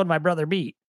the first one my brother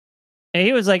beat. And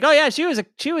he was like, "Oh yeah, she was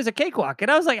a cakewalk." And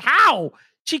I was like, "How?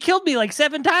 She killed me like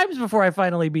 7 times before I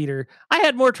finally beat her. I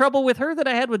had more trouble with her than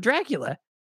I had with Dracula."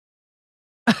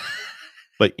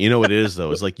 But you know what it is though,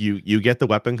 is like you get the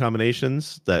weapon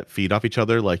combinations that feed off each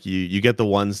other. Like you get the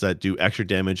ones that do extra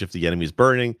damage if the enemy's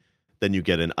burning. Then you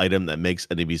get an item that makes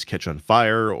enemies catch on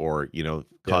fire or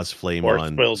cause flame Or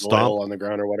on spills stomp. oil on the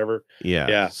ground or whatever. Yeah.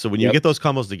 Yeah. So when you Yep. get those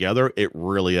combos together, it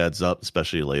really adds up,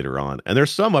 especially later on. And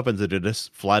there's some weapons that are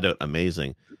just flat out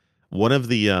amazing. One of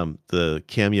the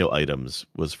cameo items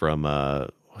was from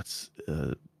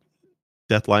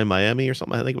Deathline Miami or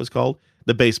something, I think it was called.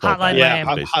 The baseball Hotline bat. Yeah,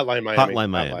 Miami. Hotline Miami. Hotline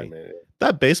Miami.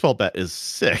 That baseball bat is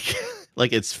sick.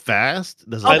 Like it's fast,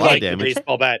 does a I lot of like the damage.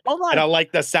 baseball bat, Hold and I on.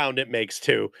 like the sound it makes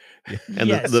too. And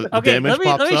Yes. the Okay, damage let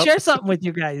pops me up share something with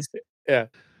you guys. Yeah.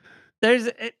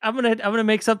 I'm gonna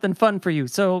make something fun for you.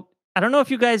 So I don't know if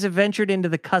you guys have ventured into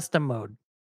the custom mode.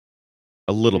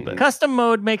 a little Mm-mm. bit. Custom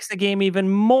mode makes the game even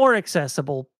more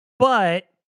accessible, but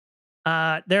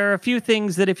there are a few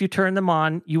things that if you turn them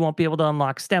on, you won't be able to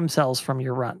unlock stem cells from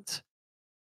your runs.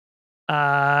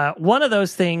 One of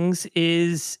those things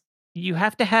is you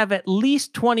have to have at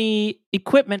least 20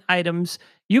 equipment items.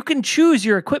 You can choose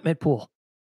your equipment pool.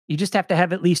 You just have to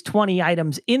have at least 20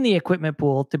 items in the equipment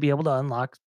pool to be able to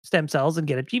unlock stem cells and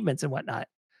get achievements and whatnot.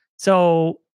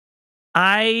 So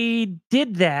I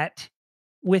did that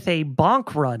with a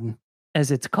bonk run,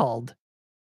 as it's called,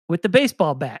 with the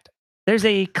baseball bat. There's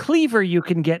a cleaver you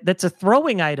can get that's a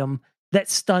throwing item that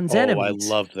stuns Oh, I enemies.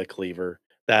 love the cleaver.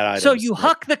 That item. So you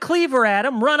huck the cleaver at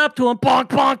him, run up to him, bonk,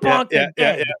 bonk, bonk, they're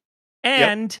dead.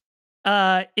 And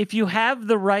if you have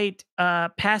the right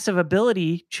passive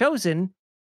ability chosen,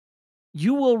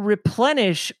 you will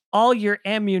replenish all your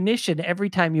ammunition every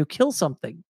time you kill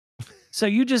something. So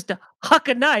you just huck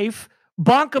a knife,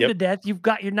 bonk them to death. You've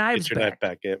got your knives Get your knife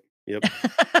back. Yep. Yep.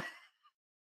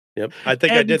 Yep. I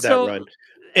think I And did that so, run.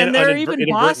 and there are even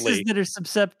bosses Inadvertently.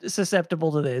 that are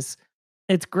susceptible to this.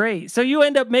 It's great. So you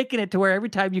end up making it to where every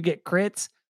time you get crits,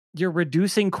 you're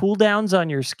reducing cooldowns on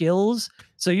your skills.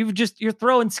 So you're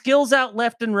throwing skills out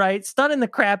left and right, stunning the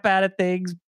crap out of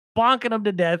things, bonking them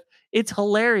to death. It's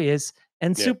hilarious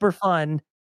and Yeah. super fun.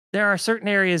 There are certain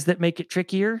areas that make it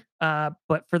trickier,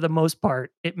 but for the most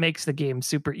part, it makes the game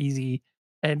super easy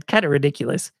and kind of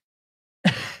ridiculous.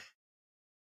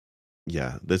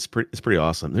 Yeah, it's pretty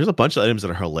awesome. There's a bunch of items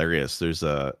that are hilarious. There's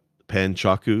pan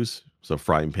chakus, so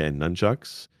frying pan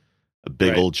nunchucks, a big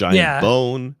Right. old giant Yeah.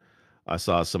 bone. I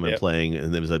saw someone Yep. playing,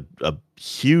 and there was a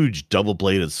huge double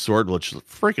bladed sword, which was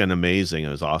freaking amazing. It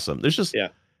was awesome. There's just, Yeah.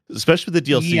 especially with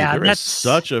the DLC, Yeah, there is that's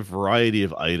such a variety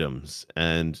of items.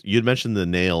 And you'd mentioned the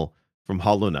nail from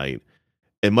Hollow Knight,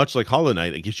 and much like Hollow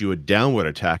Knight, it gives you a downward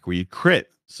attack where you crit.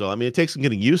 So I mean, it takes some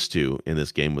getting used to in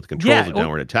this game with controls of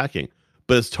downward attacking,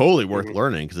 but it's totally worth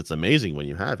learning because it's amazing when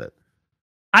you have it.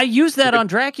 I used that on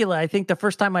Dracula. I think the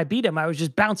first time I beat him, I was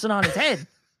just bouncing on his head.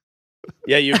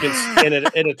 Yeah, you can, and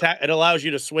it allows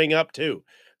you to swing up too.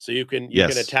 So you can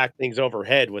Yes. attack things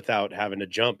overhead without having to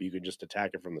jump. You can just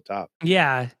attack it from the top.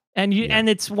 Yeah, and Yeah. and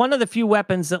it's one of the few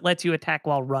weapons that lets you attack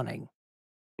while running.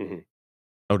 Mhm.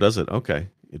 Oh, does it? Okay,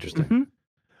 interesting. Mhm.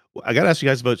 Well, I got to ask you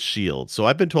guys about shields. So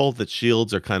I've been told that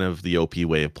shields are kind of the OP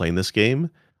way of playing this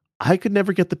game. I could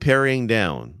never get the parrying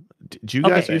down. Do you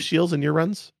guys Okay. use shields in your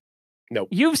runs? Nope.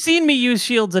 You've seen me use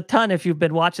shields a ton if you've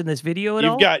been watching this video at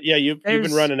all. You've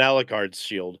been running Alucard's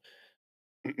shield.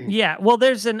 Yeah, well,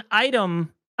 there's an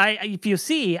item. If you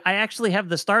see, I actually have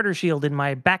the starter shield in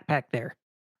my backpack there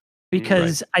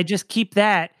because I just keep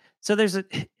that. So there's an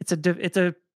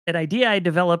idea I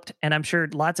developed, and I'm sure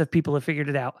lots of people have figured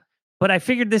it out. But I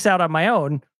figured this out on my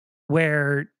own,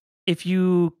 where if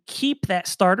you keep that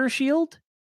starter shield,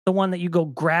 the one that you go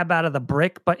grab out of the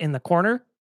brick, but in the corner,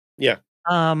 Yeah.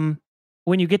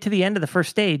 when you get to the end of the first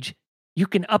stage, you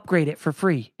can upgrade it for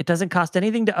free. It doesn't cost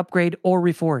anything to upgrade or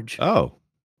reforge. Oh,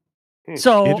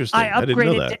 so interesting. I upgrade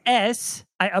didn't know it that. to S.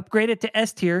 I upgrade it to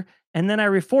S tier, and then I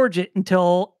reforge it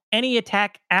until any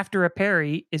attack after a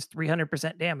parry is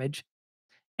 300% damage.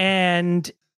 And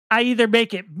I either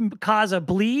make it cause a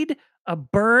bleed, a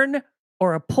burn,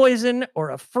 or a poison,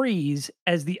 or a freeze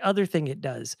as the other thing it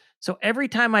does. So every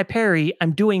time I parry,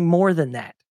 I'm doing more than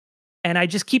that. And I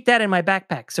just keep that in my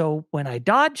backpack. So when I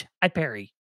dodge, I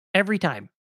parry every time.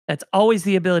 That's always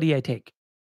the ability I take.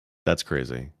 That's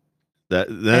crazy. That's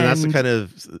the kind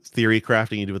of theory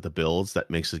crafting you do with the builds that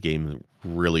makes the game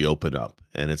really open up.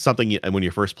 And it's something and when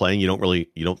you're first playing, you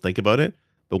don't think about it.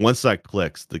 But once that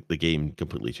clicks, the game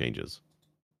completely changes.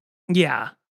 Yeah.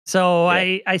 So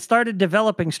Yeah. I started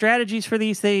developing strategies for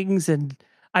these things, and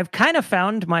I've kind of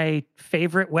found my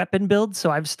favorite weapon build.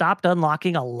 So I've stopped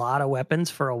unlocking a lot of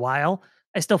weapons for a while.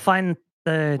 I still find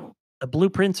the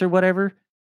blueprints or whatever,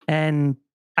 and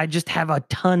I just have a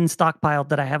ton stockpiled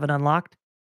that I haven't unlocked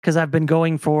because I've been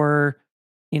going for,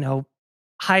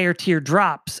 higher tier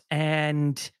drops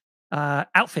and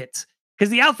outfits,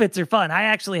 because the outfits are fun. I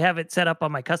actually have it set up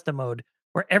on my custom mode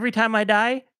where every time I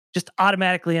die, just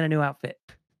automatically in a new outfit.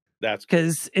 That's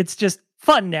because it's just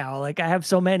fun now. Like I have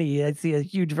so many, I see a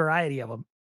huge variety of them.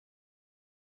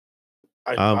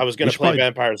 I was going to play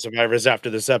Vampire Survivors after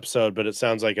this episode, but it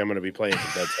sounds like I'm going to be playing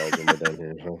some Dead Cells when we're done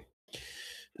here. Huh?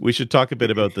 We should talk a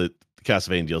bit about the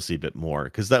Castlevania DLC a bit more,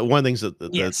 because that one of the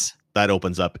things that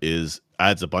opens up is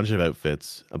adds a bunch of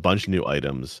outfits, a bunch of new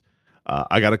items.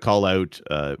 I got to call out,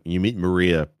 you meet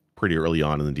Maria pretty early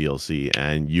on in the DLC,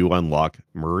 and you unlock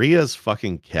Maria's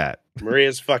fucking cat.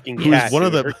 Maria's fucking cat. One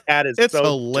of the. Her cat is it's so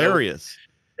hilarious.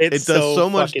 It does so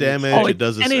much damage. Oh, it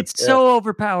does, and it's so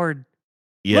overpowered.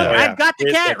 Yeah, look, I've got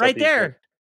the cat right there.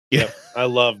 Yeah, I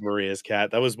love Maria's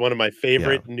cat. That was one of my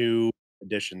favorite new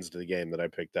additions to the game that I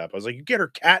picked up. I was like, "You get her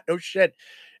cat? No shit!"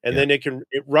 And then it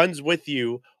runs with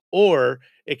you, or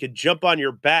it could jump on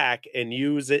your back and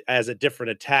use it as a different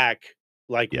attack,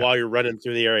 like while you're running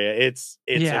through the area. It's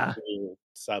a cool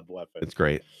sub weapon. It's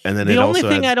great. And then the only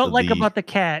thing I don't like about the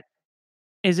cat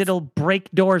is it'll break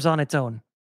doors on its own.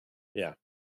 Yeah.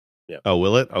 Yeah. Oh,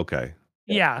 will it? Okay.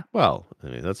 Yeah. Well, I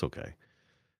mean, that's okay.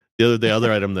 The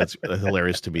other item that's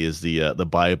hilarious to me is the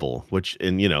Bible, which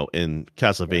in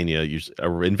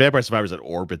Castlevania, in Vampire Survivors, it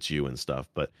orbits you and stuff,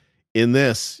 but in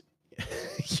this,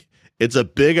 it's a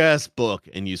big ass book,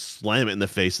 and you slam it in the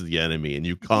face of the enemy, and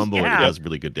you combo it. It does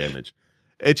really good damage.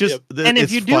 It just and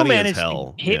if you do manage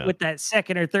to hit with that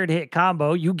second or third hit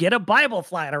combo, you get a Bible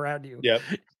flying around you. Yep.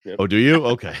 Oh, do you?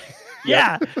 Okay.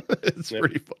 Yeah, it's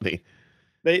pretty funny.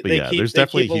 They But they yeah, keep there's they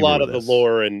definitely keep a humor lot with of the this.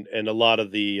 lore and a lot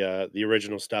of the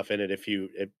original stuff in it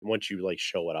once you, like,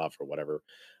 show it off or whatever.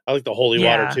 I like the holy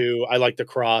water Yeah, too. I like the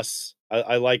cross.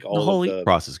 I like the all of holy.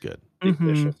 Cross is good. the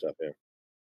additional Mhm. stuff, yeah.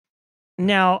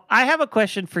 Now, I have a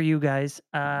question for you guys,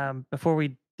 before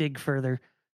we dig further.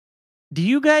 Do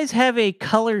you guys have a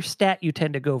color stat you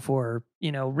tend to go for?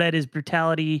 You know, red is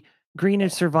brutality, green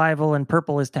is Oh, survival, and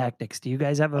purple is tactics. Do you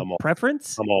guys have a I'm all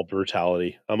preference? I'm all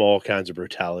brutality. I'm all kinds of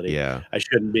brutality. Yeah. I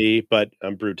shouldn't be, but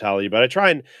I'm brutality. But I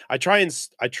try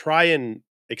and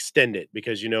extend it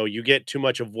because, you get too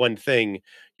much of one thing,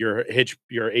 your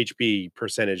HP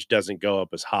percentage doesn't go up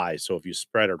as high. So if you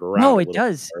spread it around No, a it little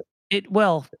does. more.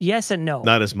 Well, yes and no.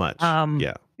 Not as much. Um,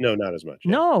 Yeah. No, not as much.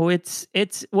 Yeah. no, it's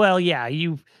well, yeah,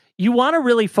 you want to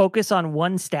really focus on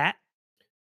one stat,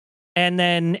 and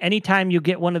then anytime you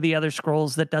get one of the other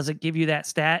scrolls that doesn't give you that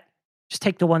stat, just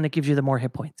take the one that gives you the more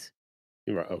hit points.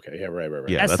 You're right. Okay. Yeah. Right. Right. Right.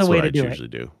 Yeah, That's the that's what way to I'd do it. usually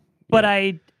do. But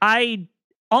Yeah. I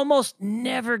almost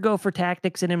never go for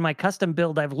tactics, and in my custom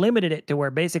build, I've limited it to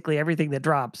where basically everything that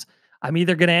drops, I'm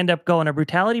either going to end up going a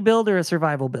brutality build or a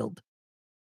survival build.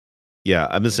 Yeah,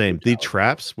 I'm the same. The Brutality.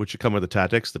 traps, which come with the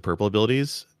tactics, the purple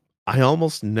abilities, I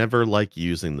almost never like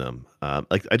using them.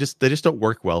 Like they just don't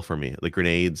work well for me. The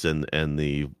grenades and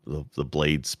the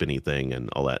blade spinny thing and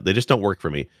all that. They just don't work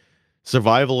for me.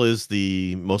 Survival is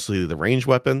the mostly the range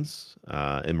weapons,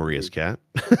 and Maria's Mhm. cat.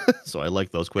 So I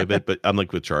like those quite a bit, but I'm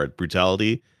like with Chard.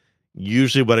 Brutality,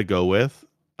 usually what I go with.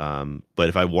 But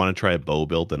if I want to try a bow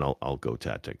build, then I'll go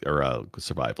tactic or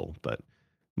survival, but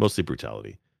mostly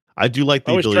brutality. I do like I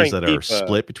the always try abilities and that are keep.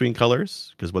 split between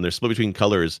colors because when they're split between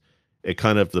colors, it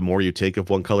kind of the more you take of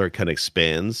one color, it kind of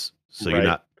expands. So you're Right.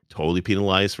 not totally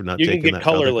penalized for not You can taking get that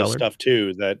other colorless color. stuff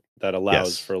too that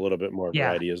allows Yes. for a little bit more Yeah.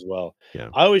 variety as well. Yeah.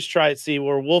 I always try see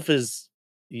where Wolf is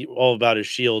all about his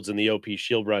shields and the OP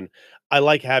shield run. I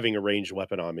like having a ranged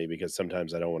weapon on me because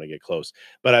sometimes I don't want to get close.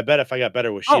 But I bet if I got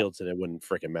better with Oh, shields, then it wouldn't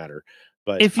freaking matter.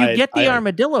 But if you get the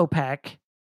armadillo pack,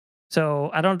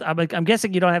 so I'm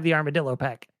guessing you don't have the armadillo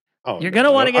pack. oh You're no,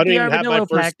 gonna want to I get don't the even have my armadillo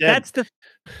first pack. dead.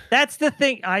 That's the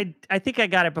thing. I think I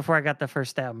got it before I got the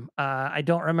first stem. I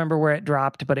don't remember where it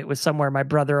dropped, but it was somewhere my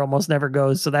brother almost never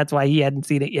goes, so that's why he hadn't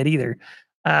seen it yet either.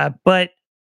 But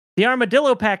the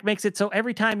armadillo pack makes it so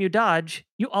every time you dodge,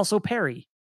 you also parry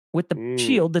with the Mm,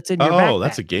 shield that's in your Oh,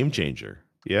 that's backpack. a game changer.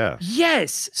 Yeah.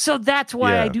 Yes, so that's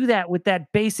why I Yeah. do that with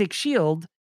that basic shield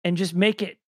and just make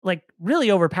it like really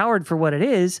overpowered for what it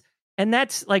is. And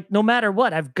that's like no matter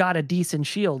what, I've got a decent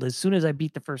shield as soon as I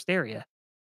beat the first area.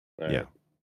 Yeah. right.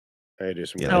 I do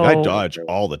some Yeah. great Like I So stuff dodge there.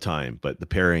 all the time, but the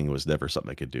pairing was never something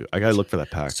I could do. I gotta look for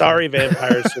that pack though. Sorry,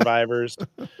 vampire survivors.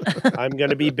 I'm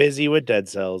gonna be busy with dead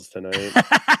cells tonight.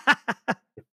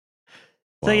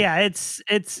 So Wow. yeah, it's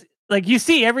like you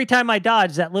see every time I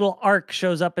dodge, that little arc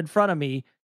shows up in front of me.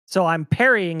 So I'm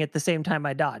parrying at the same time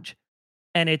I dodge.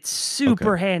 And it's Okay.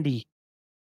 super handy.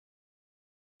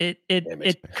 It it Damn it.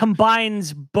 it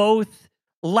combines both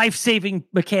life-saving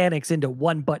mechanics into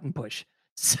one button push.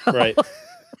 So Right.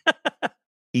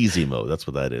 Easy mode. That's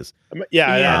what that is.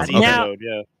 Yeah, yeah, that's easy Okay. now mode,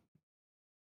 yeah.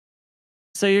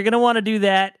 so you're gonna want to do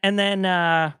that, and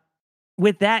then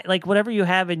with that, like whatever you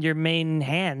have in your main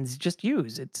hands, just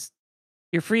use.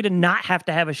 You're free to not have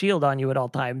to have a shield on you at all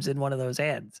times in one of those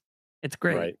hands. It's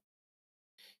great. Right.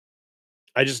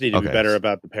 I just need to be Okay. better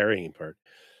about the parrying part.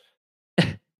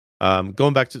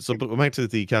 Going back to the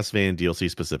Castlevania DLC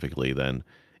specifically, then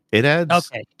it adds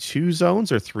Okay, 2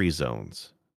 zones or 3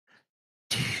 zones.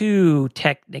 two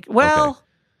technic. Okay. Well,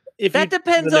 If that you The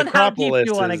depends on how deep necropolis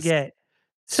you want to is get.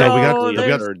 So we got So technically so a we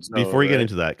got there's 3rd zone, before you get right?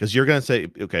 into that, because you're gonna say,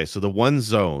 okay, so the one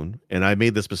zone, and I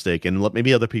made this mistake, and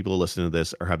maybe other people listening to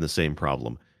this are having the same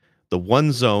problem. The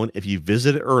one zone, if you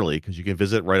visit it early, because you can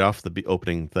visit right off the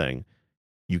opening thing,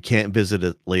 you can't visit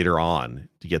it later on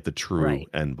to get the true right.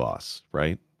 end boss,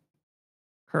 right?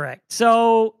 Correct.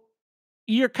 So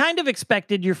you're kind of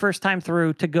expected your first time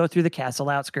through to go through the castle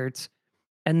outskirts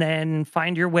and then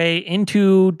find your way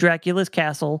into Dracula's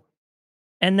castle.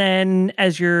 And then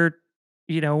as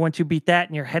once you beat that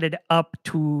and you're headed up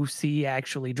to see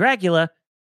actually Dracula,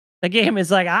 the game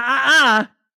is like,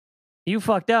 you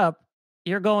fucked up.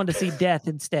 You're going to see death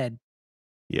instead.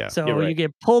 Yeah. You're So you right.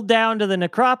 get pulled down to the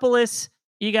necropolis.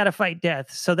 You got to fight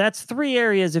death. So that's 3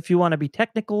 areas if you want to be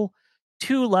technical,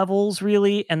 2 levels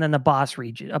really, and then the boss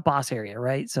region, a boss area,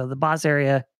 right? So the boss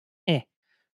area,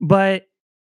 but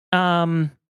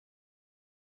um,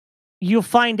 you'll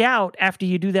find out after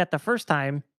you do that the first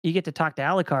time. You get to talk to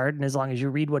Alucard, and as long as you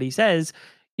read what he says,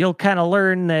 you'll kind of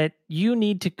learn that you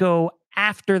need to go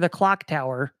after the clock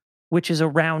tower, which is a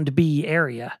round B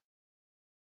area.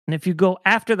 And if you go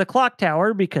after the clock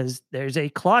tower, because there's a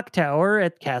clock tower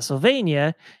at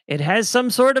Castlevania, it has some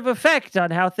sort of effect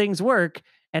on how things work.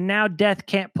 And now death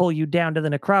can't pull you down to the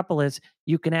necropolis.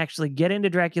 You can actually get into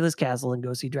Dracula's castle and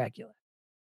go see Dracula.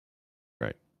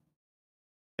 Right.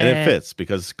 And it fits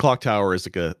because clock tower is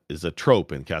like is a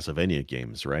trope in Castlevania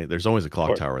games, right? There's always a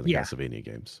clock tower in the Castlevania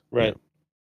games. Right. Yeah.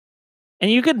 And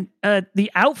you can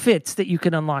the outfits that you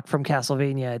can unlock from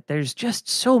Castlevania, there's just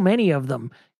so many of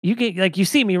them. You can, like, you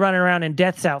see me running around in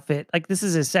Death's outfit. Like, this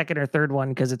is his second or third one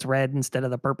because it's red instead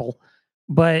of the purple.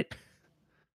 But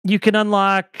you can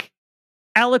unlock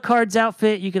Alucard's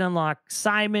outfit. You can unlock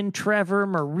Simon, Trevor,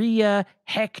 Maria,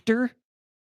 Hector.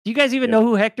 Do you guys even know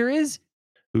who Hector is?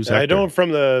 Who's Hector? I know him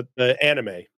from the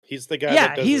anime. He's the guy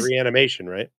that does the reanimation,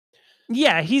 right?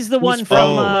 Yeah, he's the one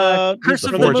from Curse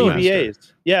of the Moon.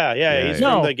 GBAs. Yeah. He's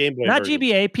from the Game Boy not version.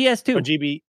 GBA,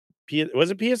 PS2. Oh, was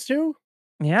it PS2?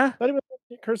 Yeah.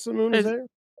 Curse of the Moon is there?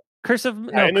 Curse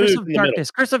of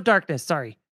Darkness. Curse of Darkness,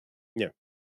 sorry. Yeah.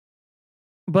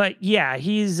 But yeah,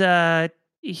 he's the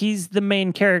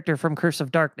main character from Curse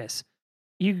of Darkness.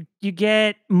 You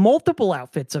get multiple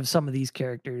outfits of some of these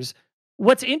characters.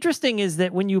 What's interesting is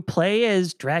that when you play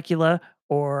as Dracula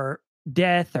or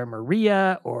Death or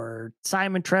Maria or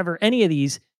Simon, Trevor, any of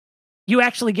these, you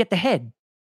actually get the head.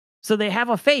 So they have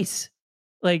a face.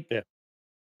 Like,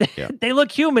 they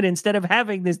look human instead of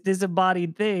having this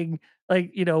disembodied thing,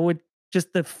 like, with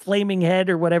just the flaming head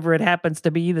or whatever it happens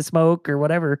to be, the smoke or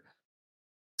whatever.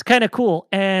 It's kind of cool.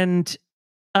 And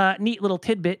neat little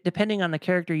tidbit, depending on the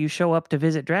character you show up to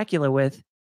visit Dracula with,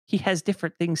 he has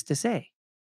different things to say.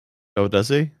 Oh, does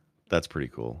he? That's pretty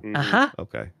cool. Uh-huh.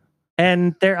 Okay.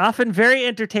 And they're often very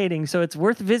entertaining, so it's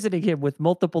worth visiting him with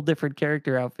multiple different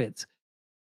character outfits.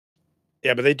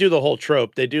 Yeah, but they do the whole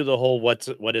trope. They do the whole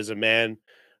what is a man?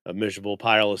 A miserable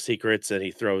pile of secrets, and he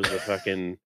throws the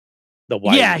fucking the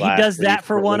wine glass. He does that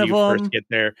for one of them. First get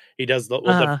there, he does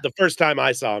the first time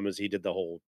I saw him is he did that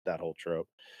whole trope.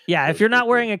 Yeah, if you're not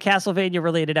wearing a Castlevania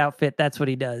related outfit, that's what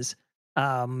he does.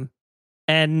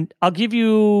 And I'll give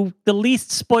you the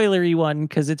least spoilery one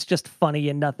because it's just funny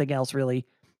and nothing else really.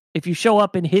 If you show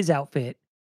up in his outfit,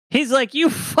 he's like, "You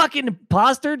fucking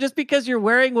imposter! Just because you're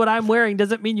wearing what I'm wearing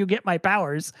doesn't mean you get my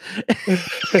powers."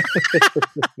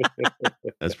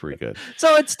 That's pretty good.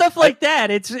 So it's stuff like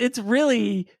that. It's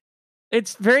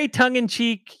very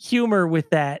tongue-in-cheek humor with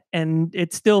that, and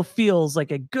it still feels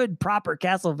like a good, proper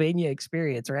Castlevania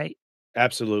experience, right?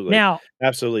 Absolutely.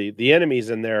 Absolutely. The enemies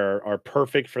in there are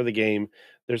perfect for the game.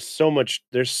 There's so much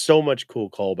cool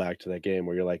callback to that game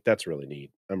where you're like, that's really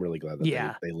neat. I'm really glad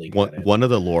that they linked that in. One of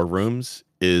the lore rooms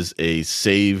is a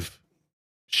save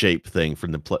shape thing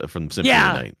from Symphony of the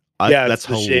Night. That's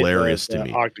hilarious to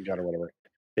me. Octagon or whatever.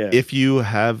 Yeah. If you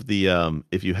have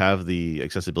the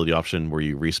accessibility option where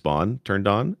you respawn turned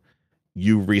on,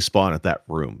 you respawn at that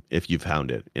room if you found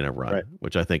it in a run,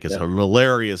 which I think is a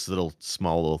hilarious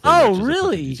small little thing. Oh,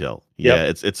 really? Detail. Yeah,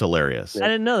 it's hilarious. I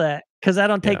didn't know that because I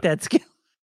don't take that skill.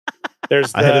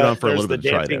 I had it on for a little bit.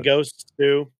 The dancing ghosts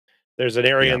too. There's an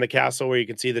area in the castle where you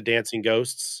can see the dancing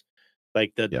ghosts,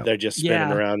 like they're just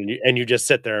spinning around, and you just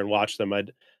sit there and watch them.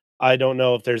 I don't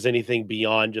know if there's anything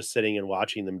beyond just sitting and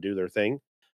watching them do their thing.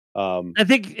 I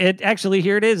think it actually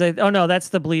here it is. That's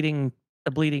the bleeding.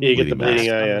 You get the bleeding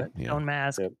stone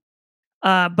mask.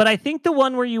 Yeah. But I think the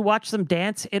one where you watch them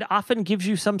dance, it often gives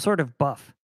you some sort of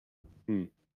buff.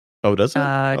 Oh, does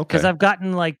it? Because I've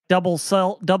gotten like double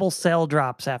cell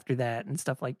drops after that and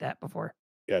stuff like that before.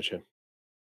 Gotcha.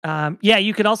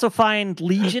 You could also find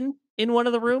Legion in one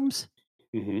of the rooms.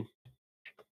 Mm-hmm.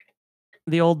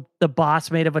 The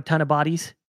boss made of a ton of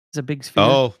bodies. It's a big sphere.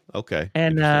 Oh, okay.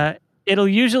 And it'll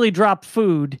usually drop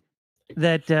food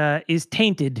that is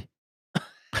tainted.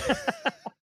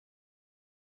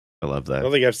 I love that. I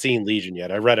don't think I've seen Legion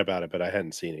yet. I read about it, but I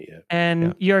hadn't seen it yet.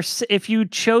 And if you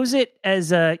chose it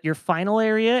as your final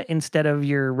area instead of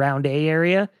your round A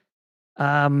area,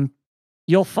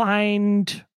 you'll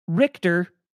find Richter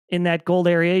in that gold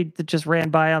area that just ran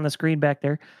by on the screen back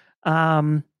there.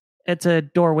 It's a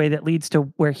doorway that leads to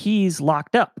where he's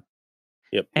locked up.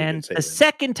 Yep. And the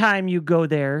second time you go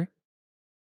there,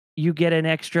 you get an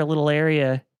extra little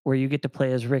area where you get to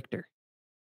play as Richter.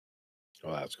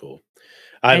 Oh, that's cool.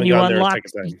 And you unlock.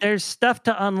 There's stuff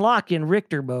to unlock in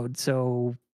Richter mode,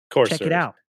 so check it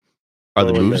out. Are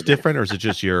the moves different, or is it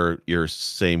just your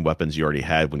same weapons you already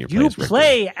had when you're playing? You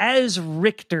play as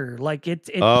Richter, like it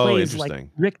plays like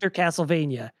Richter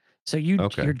Castlevania. So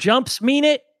your jumps mean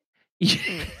it. You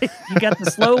got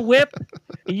the slow whip.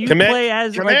 You play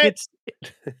as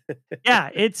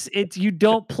it's you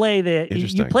don't play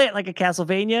you play it like a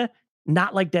Castlevania,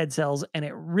 not like Dead Cells, and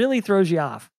it really throws you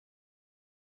off.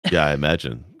 Yeah, I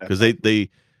imagine because they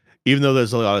even though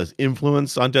there's a lot of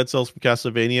influence on Dead Cells from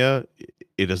Castlevania,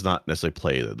 it does not necessarily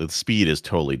play. The speed is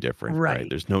totally different, right? Right.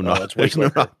 There's no It's way there's no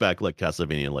quicker. knockback like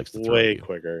Castlevania likes to throw at Way you.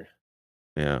 quicker.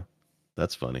 Yeah,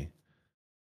 that's funny.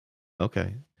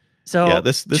 Okay, yeah, So,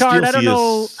 this Chard, I don't DLC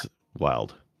know is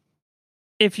wild.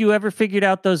 if you ever figured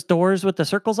out those doors with the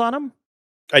circles on them.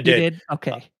 I You did. did?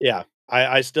 Okay. Yeah.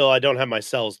 I still I don't have my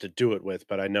cells to do it with,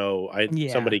 but I know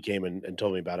Yeah. somebody came and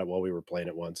told me about it while we were playing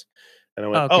it once. And I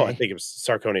went, "Oh, I Okay. think it was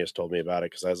Sarconius told me about it,"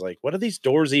 because I was like, "What do these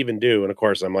doors even do?" And of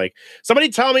course, I'm like, "Somebody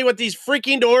tell me what these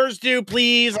freaking doors do,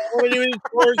 please. I want to do what these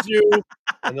doors do."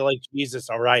 And they're like, "Jesus,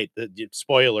 all right.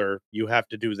 Spoiler, you have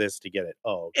to do this to get it."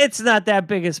 Oh, It's not that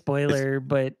big a It's, spoiler,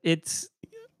 but it's I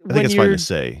think when it's fine to you're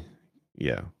say.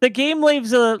 Yeah, the game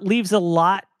leaves a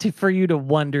lot for you to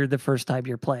wonder the first time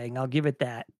you're playing. I'll give it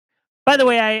that. By the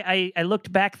right. way, I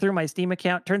looked back through my Steam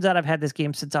account. Turns out I've had this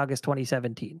game since August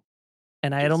 2017,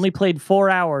 and I had Jesus. only played 4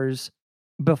 hours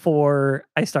before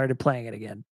I started playing it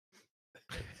again.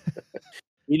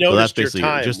 You so that's noticed your basically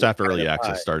time just was after kind early of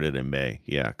access high. started in May.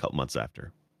 Yeah, a couple months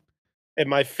after. And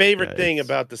my Yeah, favorite thing it's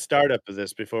about the startup of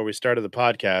this before we started the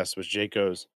podcast was Jake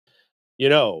goes, "You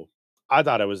know, I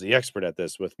thought I was the expert at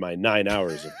this with my 9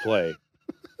 hours of play.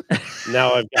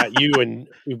 Now I've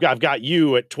got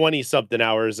you at 20 something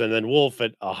hours and then Wolf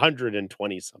at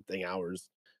 120 something hours.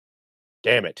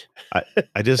 Damn it." I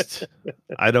I just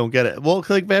I don't get it. Well,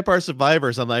 like Vampire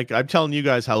Survivors, I'm telling you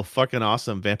guys how fucking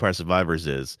awesome Vampire Survivors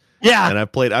is. Yeah, And I'm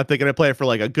thinking I played it for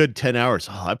like a good 10 hours.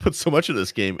 Oh, I put so much in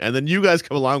this game. And then you guys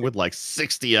come along with like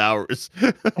 60 hours.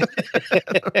 All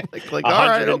right, okay.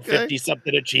 150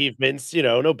 something achievements,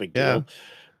 no big Yeah. deal.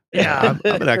 Yeah,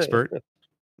 yeah. I'm an expert.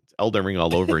 It's Elden Ring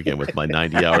all over again with my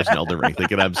 90 hours in Elden Ring,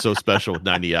 thinking I'm so special with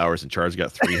 90 hours and Char's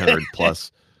got 300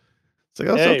 plus. It's like,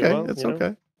 oh, it's Hey, okay. well, It's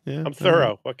okay. Yeah, I'm all right.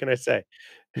 thorough. What can I say?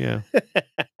 Yeah.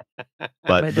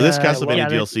 But But this Well, Castlevania yeah,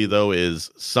 DLC though is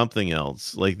something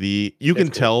else. Like you it's can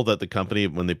cool. tell that the company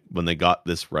when they got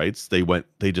this rights,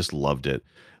 they just loved it.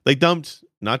 They dumped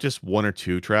not just one or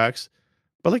two tracks,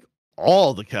 but like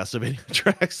all the Castlevania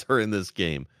tracks are in this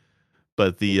game.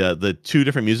 But Mhm. the two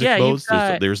different music yeah. You've modes,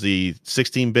 got there's the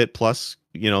 16-bit plus,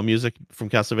 music from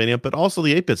Castlevania, but also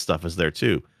the 8-bit stuff is there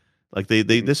too. Like they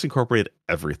Mhm. this incorporated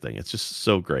everything. It's just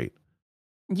so great.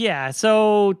 Yeah,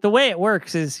 so the way it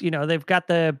works is, they've got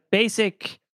the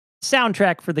basic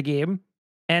soundtrack for the game.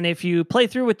 And if you play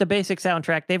through with the basic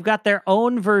soundtrack, they've got their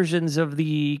own versions of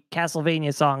the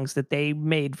Castlevania songs that they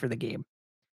made for the game.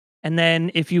 And then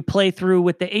if you play through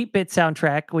with the 8-bit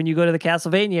soundtrack, when you go to the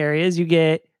Castlevania areas, you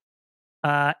get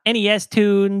NES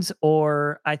tunes,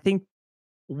 or I think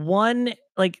one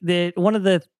of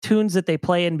the tunes that they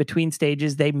play in between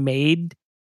stages they made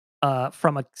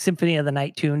from a Symphony of the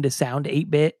Night tune to sound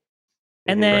 8-bit.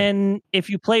 And Mhm. Right. then if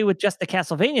you play with just the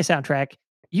Castlevania soundtrack,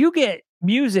 you get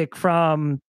music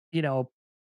from, you know,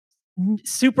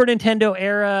 Super Nintendo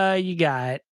era, you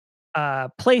got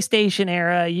PlayStation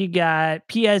era, you got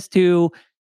PS2,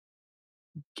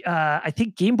 I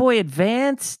think Game Boy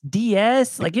Advance,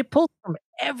 DS, I think like it pulls from I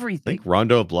think everything.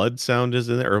 Rondo of Blood sound is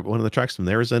in there, or one of the tracks from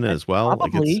there is in it as well.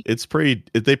 Like Probably.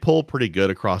 they pull pretty good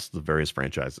across the various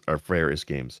franchises or various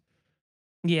games.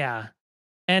 Yeah.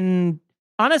 And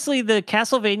honestly, the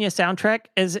Castlevania soundtrack,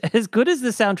 as good as the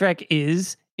soundtrack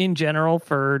is in general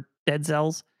for Dead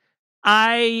Cells,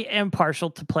 I am partial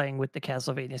to playing with the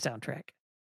Castlevania soundtrack.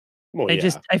 Well,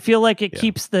 yeah. I feel like it Yeah.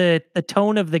 keeps the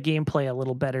tone of the gameplay a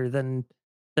little better than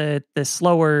the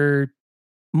slower,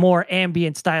 more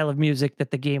ambient style of music that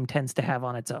the game tends to have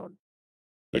on its own.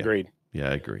 Yeah. Agreed. Yeah,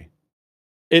 I agree.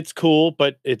 It's cool,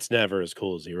 but it's never as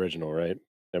cool as the original, right?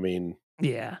 I mean,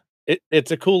 Yeah.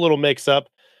 it's a cool little mix up,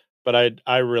 but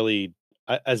I really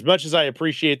as much as I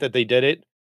appreciate that they did it,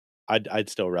 I'd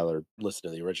still rather listen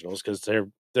to the originals because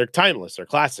they're timeless, they're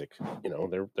classic,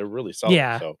 they're really solid.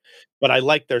 Yeah. So, but I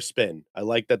like their spin. I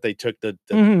like that they took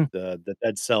Mhm. the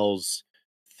Dead Cells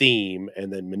theme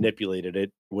and then manipulated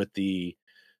it with the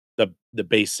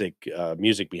basic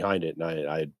music behind it, and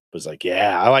I was like,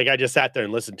 yeah, I just sat there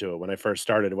and listened to it when I first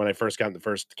started. When I first got in the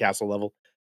first castle level,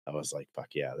 I was like, fuck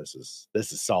yeah, this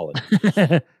is solid.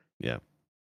 Yeah.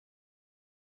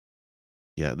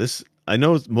 Yeah, this I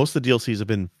know most of the DLCs have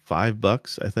been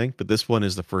 $5, I think, but this one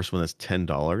is the first one that's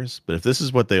 $10. But if this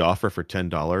is what they offer for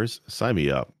 $10, sign me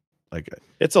up. Like,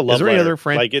 It's a is love there any letter. other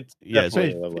fran? Like it's Yeah, is there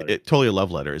definitely any, a love letter. it, totally a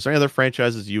love letter. Is there any other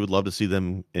franchises you would love to see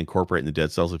them incorporate in the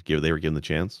Dead Cells if they were given the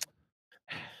chance?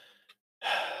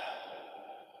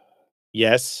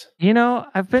 Yes.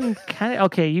 I've been kind of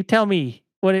okay. You tell me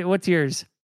what's yours.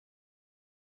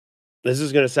 This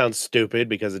is gonna sound stupid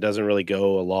because it doesn't really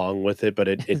go along with it, but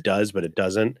it does, but it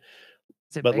doesn't.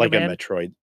 Is it But Mega like a Man?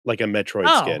 Metroid. like a Metroid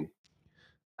Oh. skin.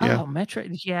 Yeah. Oh,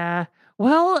 Metroid. Yeah.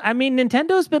 Well, I mean,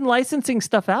 Nintendo's been licensing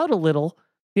stuff out a little.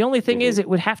 The only thing is, it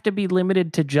would have to be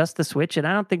limited to just the Switch, and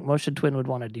I don't think Motion Twin would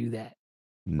want to do that.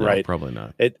 No, Right. probably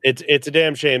not. It's a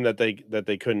damn shame that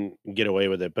they couldn't get away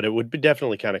with it, but it would be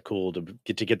definitely kind of cool to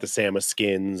get the Samus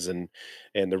skins and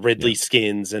the Ridley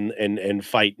skins and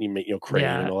fight Crane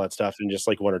and all that stuff, and just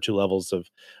like 1 or 2 levels of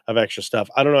extra stuff.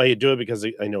 I don't know how you do it because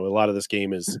I know a lot of this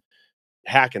game is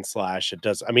hack and slash. It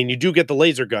does. I mean, you do get the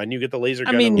laser gun. You get the laser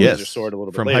gun and the laser sword a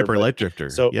little bit from later, Hyper Light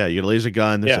Drifter. So yeah, you get a laser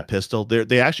gun. There's a pistol.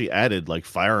 They actually added like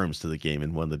firearms to the game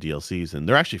in one of the DLCs, and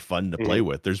they're actually fun to play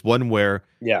with. There's one where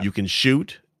you can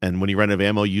shoot, and when you run out of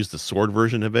ammo, use the sword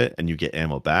version of it, and you get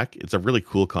ammo back. It's a really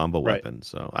cool combo weapon.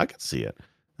 So I could see it.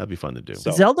 That'd be fun to do. So,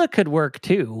 Zelda could work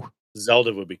too.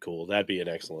 Zelda would be cool. That'd be an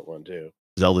excellent one too.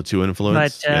 Zelda 2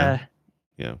 influence. But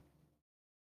yeah.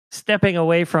 Stepping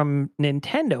away from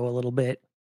Nintendo a little bit.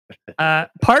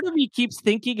 Part of me keeps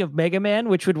thinking of Mega Man,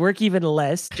 which would work even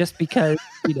less just because,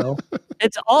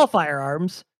 it's all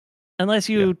firearms, unless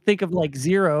you think of like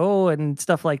Zero and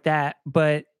stuff like that.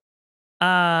 But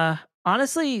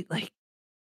honestly, like,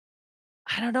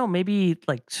 I don't know, maybe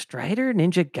like Strider,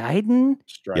 Ninja Gaiden.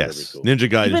 Strider would be cool. Ninja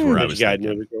Gaiden is where I was thinking.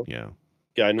 thinking. Cool. Yeah.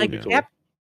 Gaiden would be cool.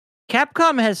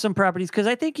 Capcom has some properties, because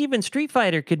I think even Street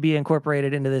Fighter could be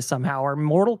incorporated into this somehow, or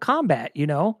Mortal Kombat,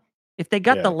 If they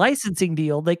got the licensing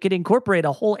deal, they could incorporate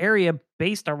a whole area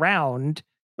based around,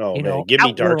 man, give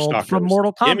me Darkstalkers from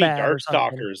Mortal Kombat. Give me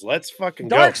Darkstalkers. Let's fucking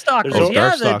go. Darkstalkers.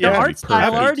 Yeah, the art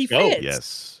style already fits.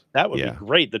 Yes, that would be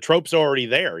great. The trope's already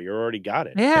there. You already got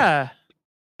it. Yeah,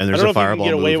 and there's a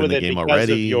fireball move in the game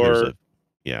already.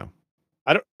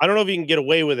 I don't know if you can get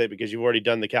away with it because you've already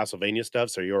done the Castlevania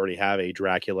stuff, so you already have a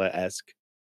Dracula-esque.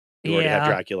 You already have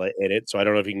Dracula in it, so I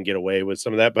don't know if you can get away with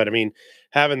some of that. But I mean,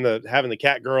 having the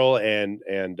cat girl and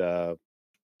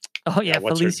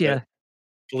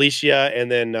Felicia,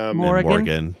 and then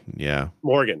Morgan,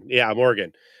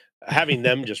 Morgan, having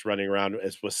them just running around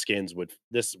with skins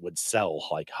would sell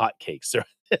like hotcakes through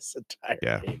this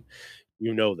entire game.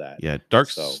 You know that. Yeah,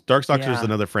 Darkstalkers is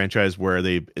another franchise where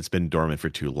it's been dormant for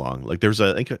too long. Like there's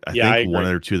I think one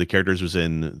or two of the characters was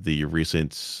in the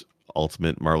recent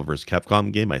Ultimate Marvel vs.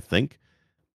 Capcom game, I think.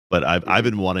 But I've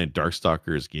been wanting a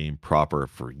Darkstalkers game proper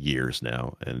for years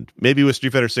now, and maybe with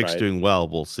Street Fighter 6 doing well,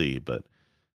 we'll see. But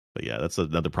yeah, that's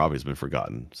another property that's been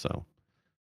forgotten. So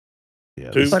yeah,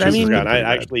 but I mean,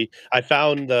 I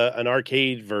found an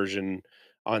arcade version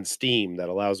on Steam that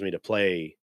allows me to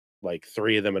play like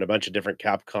 3 of them in a bunch of different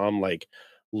Capcom like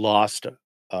lost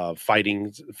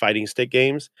fighting stick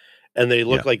games, and they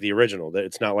look like the original.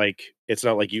 It's not like a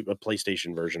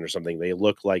PlayStation version or something. They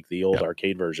look like the old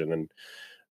arcade version, and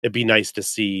it'd be nice to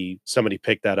see somebody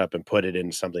pick that up and put it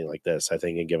into something like this, I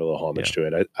think, and give a little homage to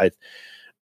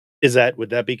it. Would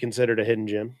that be considered a hidden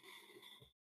gem?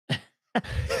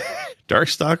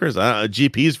 Darkstalkers?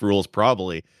 GP's rules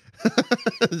probably.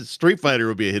 Street Fighter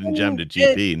would be a hidden gem to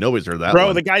GP. Nobody's heard that. Bro,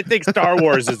 one. The guy thinks Star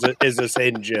Wars is a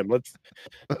hidden gem.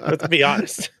 Let's be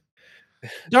honest.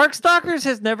 Darkstalkers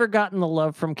has never gotten the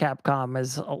love from Capcom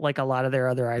as like a lot of their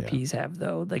other IPs have,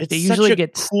 though. Like they usually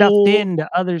get stuffed into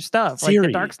other stuff.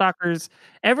 Series. Like the Darkstalkers,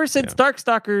 ever since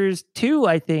Darkstalkers 2,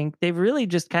 I think they've really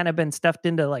just kind of been stuffed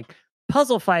into like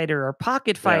Puzzle Fighter or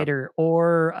Pocket Fighter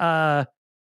or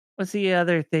what's the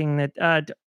other thing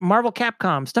that Marvel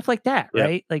Capcom, stuff like that,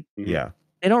 right? Like they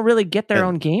don't really get their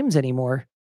own games anymore.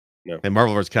 No. And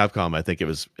Marvel vs. Capcom, I think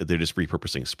they're just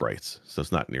repurposing sprites, so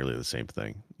it's not nearly the same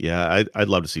thing. Yeah, I'd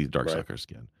love to see Darkstalkers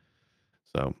again.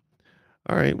 So,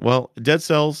 all right, well, Dead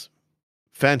Cells,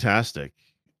 fantastic,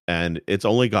 and it's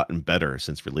only gotten better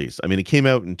since release. I mean, it came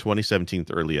out in 2017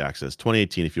 with early access,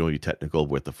 2018 if you want to be technical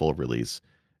with the full release.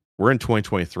 We're in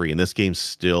 2023, and this game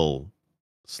still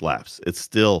slaps. It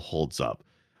still holds up.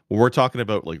 When we're talking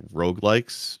about like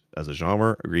roguelikes as a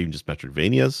genre, or even just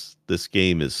Metroidvanias, this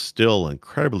game is still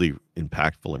incredibly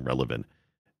impactful and relevant,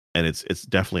 and it's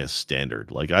definitely a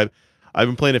standard. Like I've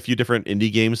been playing a few different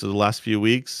indie games in the last few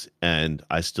weeks, and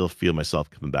I still feel myself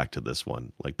coming back to this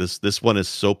one. Like this one is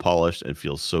so polished and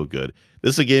feels so good.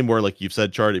 This is a game where, like you've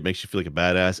said, Chart, it makes you feel like a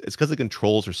badass. It's because the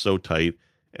controls are so tight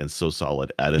and so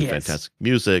solid. Added fantastic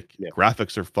music,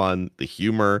 graphics are fun, the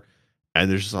humor. And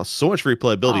there's just so much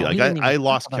replayability. I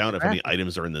lost count of how many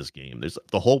items are in this game. There's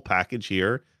the whole package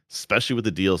here, especially with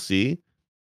the DLC,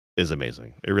 is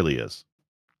amazing. It really is.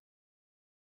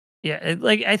 Yeah,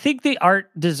 I think the art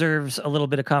deserves a little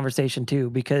bit of conversation too,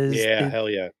 because hell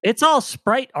yeah, it's all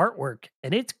sprite artwork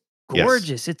and it's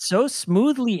gorgeous. It's so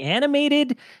smoothly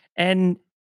animated, and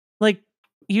like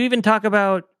you even talk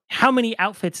about how many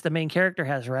outfits the main character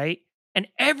has, right? and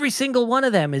every single one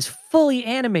of them is fully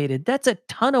animated. That's a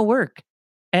ton of work.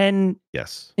 And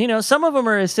yes, some of them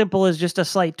are as simple as just a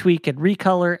slight tweak and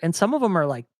recolor, and some of them are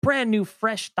like brand new,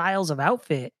 fresh styles of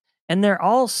outfit, and they're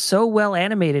all so well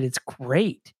animated. It's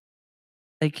great.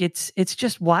 Like it's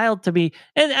just wild to me.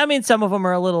 And I mean, some of them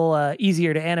are a little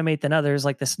easier to animate than others,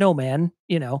 like the snowman,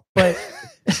 but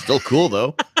still cool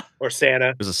though. Or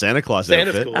Santa. There's a Santa Claus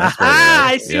Santa's outfit. cool. That's very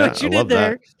nice. I see what you did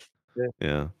there.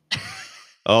 Yeah.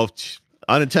 Oh,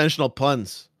 unintentional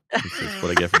puns. That's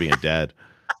what I get for being a dad.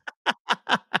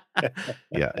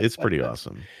 Yeah, it's pretty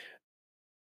awesome.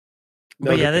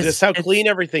 No, just how clean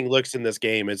everything looks in this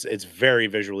game is it's very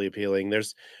visually appealing.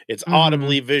 It's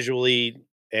audibly, visually,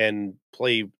 and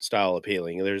play style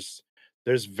appealing. There's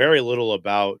very little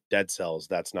about Dead Cells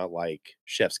that's not like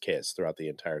Chef's Kiss throughout the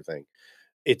entire thing.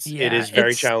 It is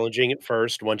very challenging at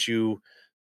first. Once you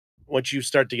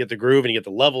start to get the groove and you get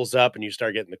the levels up and you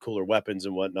start getting the cooler weapons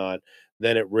and whatnot,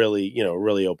 then it really,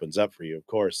 really opens up for you, of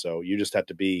course. So you just have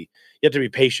to be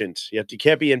patient. You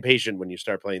can't be impatient when you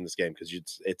start playing this game because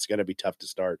it's going to be tough to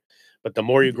start. But the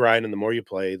more you grind and the more you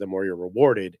play, the more you're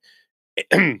rewarded,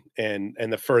 and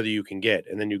the further you can get,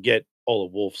 and then you get all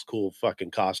of Wolf's cool fucking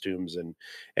costumes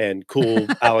and cool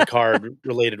a la carte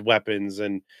related weapons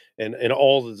and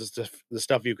all the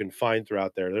stuff you can find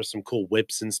throughout there. There's some cool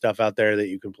whips and stuff out there that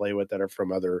you can play with that are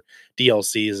from other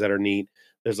DLCs that are neat.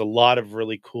 There's a lot of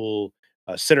really cool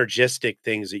synergistic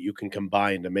things that you can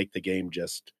combine to make the game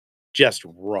just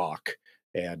rock.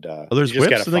 And there's you just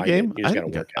whips in the game. You just gotta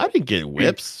work out. I didn't get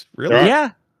whips, really.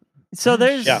 Yeah. So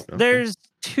there's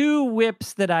 2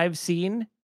 whips that I've seen.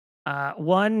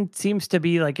 One seems to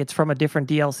be like it's from a different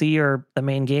DLC or the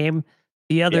main game.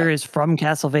 The other is from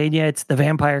Castlevania. It's the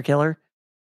Vampire Killer.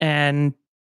 And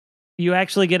you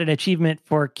actually get an achievement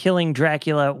for killing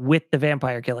Dracula with the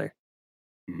Vampire Killer.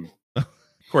 Of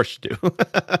course you do.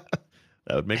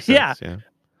 That would make sense. Yeah.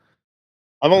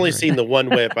 I've only seen the one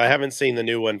whip. I haven't seen the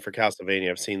new one for Castlevania.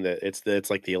 I've seen it's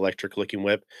like the electric looking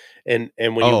whip, and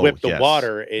when you whip the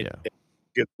water, it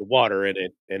gets the water in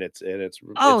it, and it's that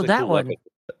cool one. Weapon.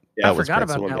 Yeah, I forgot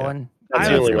about that one. That's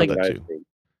the only one that I've seen.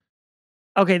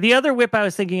 Okay, the other whip I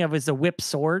was thinking of is the whip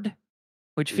sword,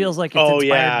 which feels like it's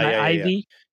inspired by Ivy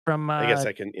from I guess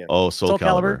I can. Yeah. Oh, Soul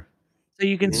Calibur. So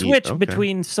you can switch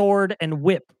between sword and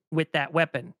whip with that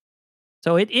weapon.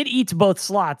 So it eats both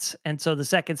slots, and so the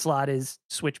second slot is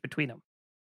switch between them.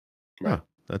 Right. Oh,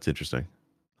 that's interesting.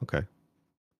 Okay.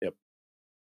 Yep.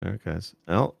 All right, guys.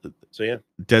 Well, so yeah,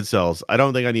 Dead Cells. I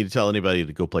don't think I need to tell anybody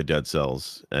to go play Dead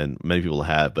Cells, and many people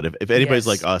have. But if anybody's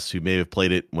like us who may have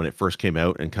played it when it first came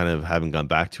out and kind of haven't gone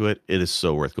back to it, it is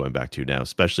so worth going back to now,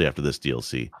 especially after this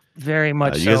DLC. Very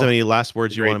much. You guys have any last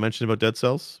words you want to mention about Dead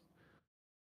Cells?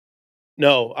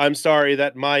 No, I'm sorry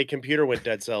that my computer went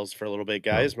dead cells for a little bit,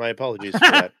 guys. My apologies for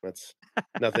that. That's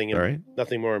nothing.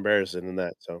 Nothing more embarrassing than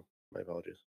that. So my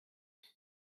apologies.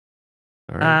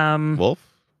 All right. Wolf?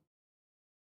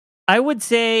 I would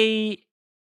say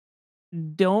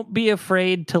don't be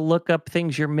afraid to look up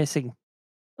things you're missing.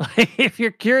 If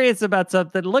you're curious about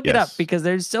something, look it up because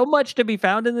there's so much to be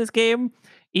found in this game.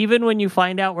 Even when you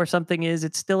find out where something is,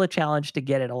 it's still a challenge to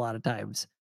get it a lot of times.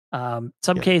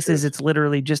 Some cases, it's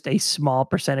literally just a small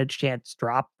percentage chance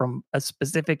drop from a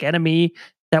specific enemy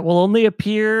that will only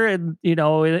appear, and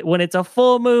when it's a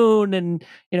full moon, and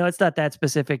it's not that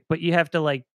specific, but you have to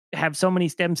like have so many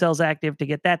stem cells active to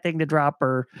get that thing to drop,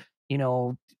 or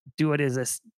do it as a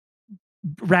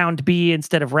round B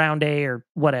instead of round A or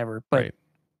whatever. But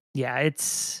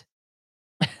it's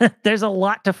there's a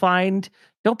lot to find.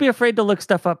 Don't be afraid to look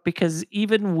stuff up because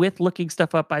even with looking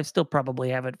stuff up, I still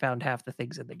probably haven't found half the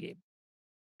things in the game.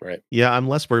 Right. Yeah, I'm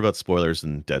less worried about spoilers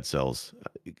than Dead Cells.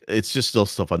 It's just still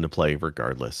fun to play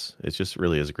regardless. It just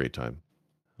really is a great time.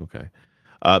 Okay.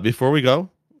 Before we go,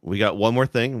 we got one more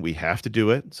thing. We have to do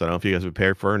it. So I don't know if you guys are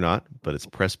prepared for it or not, but it's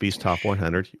Press Beast Top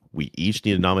 100. We each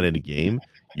need to nominate a game.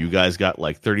 You guys got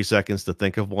like 30 seconds to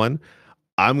think of one.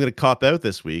 I'm going to cop out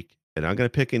this week. And I'm going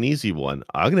to pick an easy one.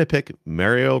 I'm going to pick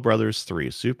Mario Brothers 3,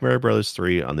 Super Mario Brothers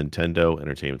 3 on Nintendo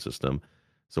Entertainment System.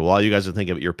 So while you guys are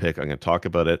thinking about your pick, I'm going to talk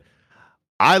about it.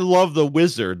 I love The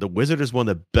Wizard. The Wizard is one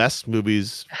of the best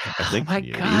movies, I think. Oh my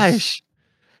gosh.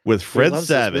 With Fred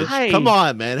Savage. Come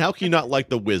on, man. How can you not like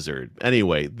The Wizard?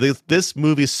 Anyway, this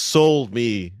movie sold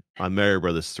me on Mario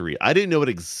Brothers 3. I didn't know it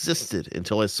existed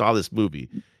until I saw this movie.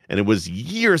 And it was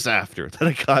years after that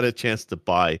I got a chance to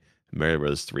buy Mario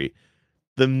Brothers 3.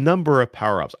 The number of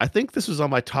power-ups. I think this was on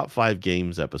my top 5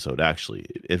 games episode, actually.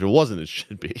 If it wasn't, it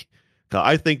should be.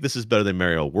 I think this is better than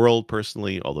Mario World,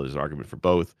 personally, although there's an argument for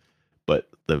both. But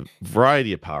the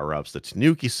variety of power-ups, the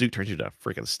Tanuki suit turns you into a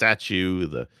freaking statue,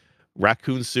 the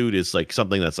raccoon suit is like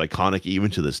something that's iconic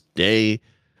even to this day.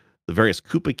 The various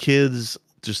Koopa kids,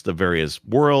 just the various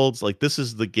worlds. Like this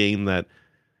is the game that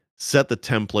set the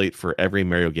template for every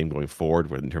Mario game going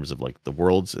forward in terms of like the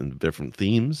worlds and different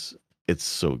themes. It's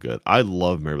so good. I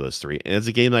love Mario Bros. 3, and it's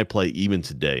a game that I play even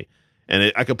today.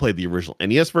 And I could play the original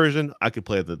NES version. I could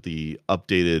play the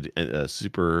updated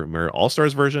Super Mario All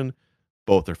Stars version.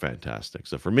 Both are fantastic.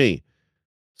 So for me,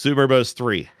 Super Mario Bros.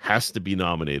 3 has to be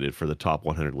nominated for the top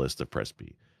 100 list of Press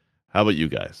B. How about you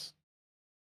guys?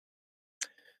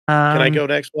 Can I go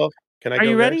next, Wolf? Can I Are go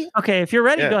you ready? next? Okay, if you're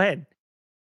ready, go ahead.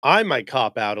 I might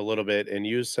cop out a little bit and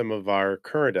use some of our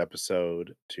current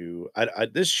episode to.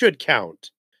 This should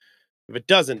count. If it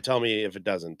doesn't, tell me if it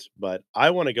doesn't. But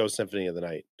I want to go Symphony of the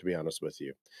Night. To be honest with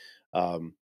you,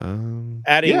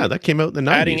 yeah, that came out in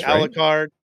the 90s, adding right? Alucard.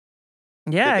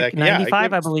 Yeah,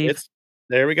 95, I believe. It's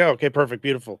there we go. Okay, perfect,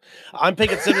 beautiful. I'm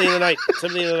picking Symphony of the Night.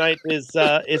 Symphony of the Night is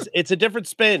it's a different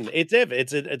spin. It's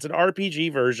an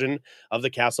RPG version of the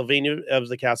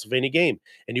Castlevania game,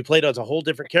 and you played as a whole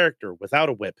different character without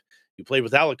a whip. You played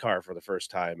with Alucard for the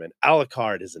first time, and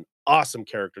Alucard is an awesome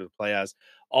character to play as.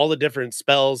 All the different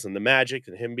spells and the magic,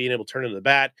 and him being able to turn into the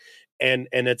bat, and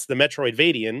it's the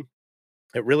Metroidvanian.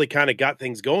 It really kind of got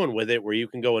things going with it, where you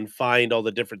can go and find all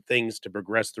the different things to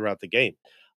progress throughout the game.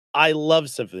 I love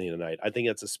Symphony of the Night. I think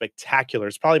it's a spectacular.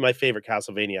 It's probably my favorite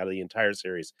Castlevania out of the entire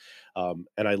series,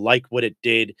 and I like what it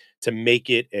did to make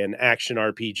it an action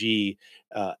RPG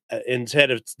instead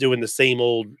of doing the same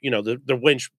old,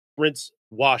 the rinse,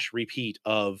 wash, repeat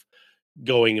of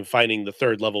going and finding the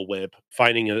third level whip,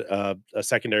 finding a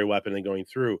secondary weapon, and going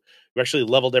through. We actually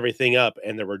leveled everything up,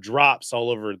 and there were drops all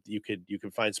over. You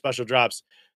could find special drops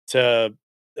to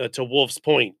Wolf's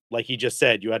point, like he just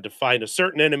said. You had to find a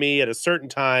certain enemy at a certain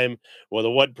time with a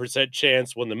 1%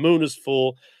 chance when the moon is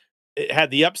full. It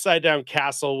had the upside down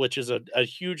castle, which is a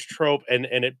huge trope, and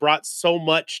it brought so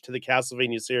much to the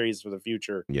Castlevania series for the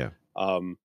future. Yeah.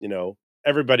 You know,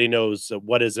 everybody knows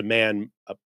what is a man,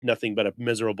 nothing but a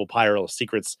miserable pile of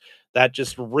secrets. That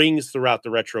just rings throughout the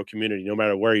retro community, no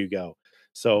matter where you go.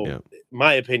 So,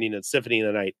 my opinion, is Symphony of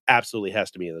the Night absolutely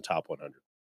has to be in the top 100.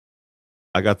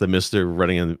 I got the Mister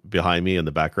running behind me in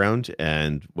the background,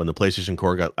 and when the PlayStation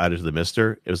Core got added to the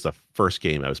Mister, it was the first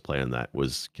game I was playing. That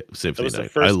was Symphony of the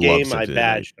Night. It was the first game I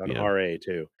badged on RA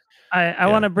too. I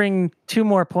want to bring 2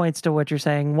 more points to what you're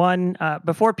saying. One,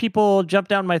 before people jump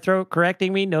down my throat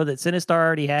correcting me, know that Sinistar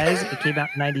already has. It came out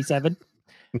in 97.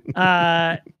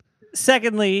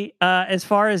 Secondly, as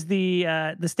far as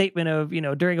the statement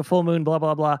of, during a full moon, blah,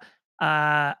 blah, blah.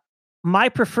 My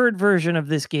preferred version of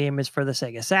this game is for the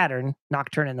Sega Saturn,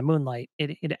 Nocturne in the Moonlight.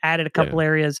 It added a couple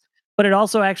areas, but it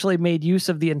also actually made use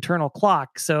of the internal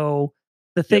clock. So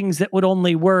the things that would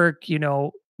only work,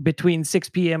 between 6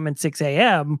 p.m. and 6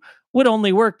 a.m. would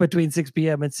only work between 6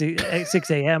 p.m. and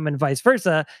 6 a.m. and vice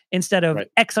versa, instead of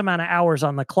X amount of hours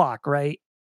on the clock, right?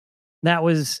 It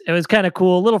was kind of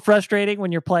cool. A little frustrating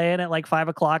when you're playing at like 5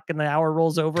 o'clock and the hour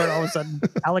rolls over and all of a sudden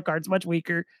Alucard's much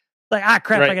weaker. Like,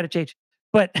 crap, I got to change.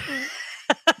 But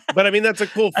I mean, that's a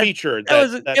cool feature. It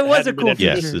was a cool feature.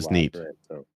 Yes, it's neat.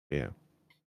 So. Yeah.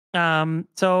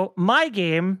 So my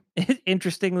game,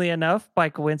 interestingly enough, by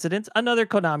coincidence, another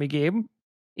Konami game,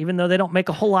 even though they don't make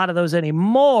a whole lot of those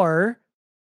anymore,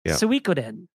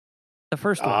 Suikoden, the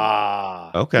first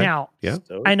one. Okay. Now,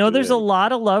 I know there's a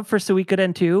lot of love for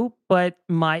Suikoden 2, but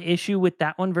my issue with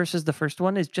that one versus the first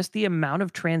one is just the amount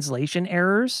of translation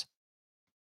errors.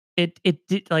 It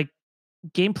did, like,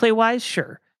 gameplay wise,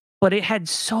 sure, but it had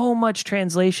so much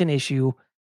translation issue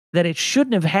that it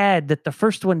shouldn't have had, that the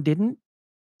first one didn't.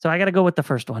 So I got to go with the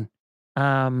first one.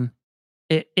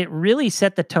 It really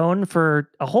set the tone for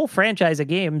a whole franchise of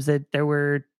games. That there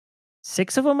were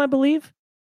 6 of them, I believe.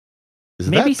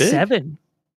 Maybe 7.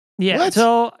 Yeah. What?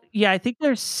 So I think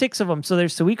there's 6 of them. So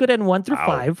there's Suikoden 1 through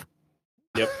 5.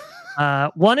 Yep.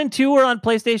 1 and 2 were on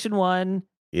PlayStation 1.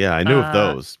 Yeah, I knew of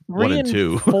those. 1 and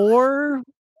 2. 4.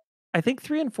 I think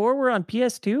 3 and 4 were on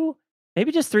PS2.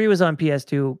 Maybe just 3 was on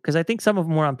PS2, because I think some of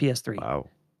them were on PS3. Wow.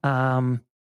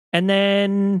 And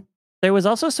then there was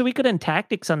also Suikoden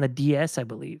Tactics on the DS, I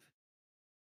believe.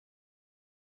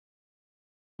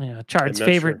 Yeah, Chard's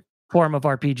favorite form of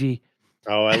RPG.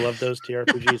 Oh, I love those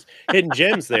TRPGs. Hidden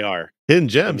gems, they are. Hidden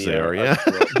gems, they are, yeah.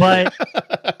 But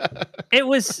it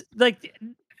was like,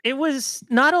 it was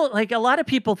not like a lot of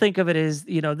people think of it as,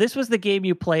 this was the game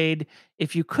you played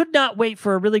if you could not wait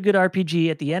for a really good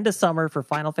RPG at the end of summer for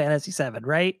Final Fantasy VII,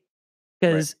 right?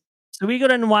 Because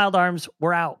Suikoden and Wild Arms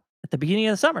were out at the beginning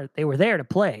of the summer. They were there to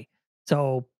play.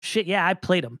 So shit, I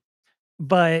played them.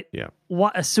 But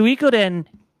Suikoden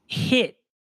hit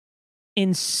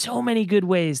in so many good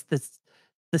ways.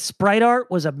 The sprite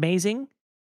art was amazing.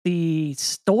 The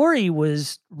story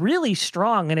was really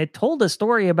strong, and it told a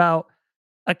story about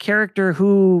a character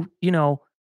who,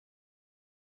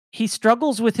 he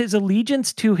struggles with his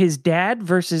allegiance to his dad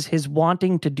versus his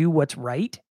wanting to do what's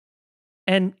right.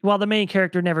 And while the main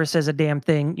character never says a damn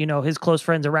thing, his close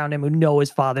friends around him who know his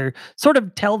father sort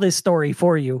of tell this story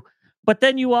for you. But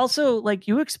then you also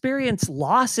you experience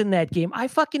loss in that game. I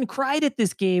fucking cried at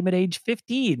this game at age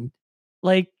 15.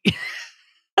 I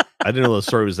didn't know the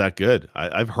story was that good.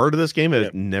 I've heard of this game.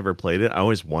 I've never played it. I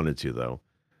always wanted to, though.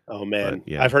 Oh, man.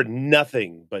 I've heard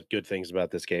nothing but good things about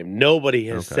this game. Nobody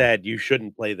has said you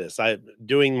shouldn't play this.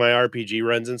 Doing my RPG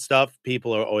runs and stuff,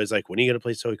 people are always like, when are you going to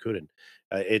play Suikoden?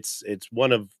 It's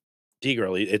one of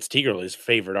it's T-Girl's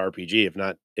favorite RPG,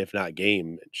 if not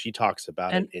game. She talks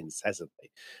about it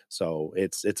incessantly. So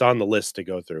it's on the list to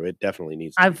go through. It definitely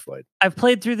needs to be played. I've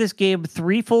played through this game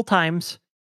 3 full times.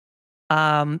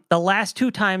 The last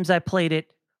 2 times I played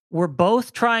it, we're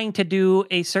both trying to do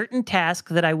a certain task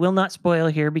that I will not spoil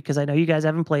here because I know you guys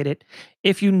haven't played it.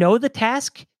 If you know the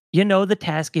task, you know the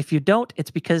task. If you don't,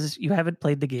 it's because you haven't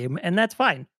played the game, and that's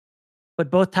fine.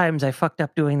 But both times I fucked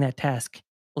up doing that task,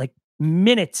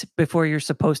 minutes before you're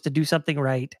supposed to do something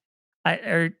right.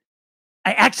 I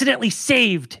accidentally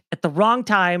saved at the wrong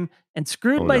time and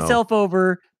screwed myself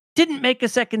over, didn't make a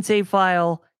second save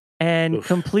file, and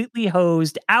completely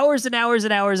hosed hours and hours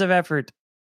and hours of effort.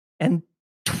 And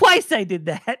twice I did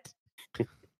that.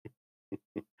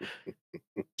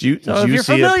 If you're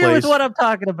familiar with what I'm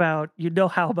talking about, you know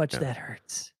how much that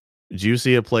hurts. Do you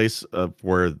see a place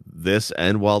where this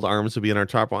and Wild Arms would be in our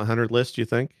top 100 list, do you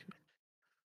think?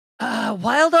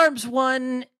 Wild Arms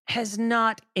 1 has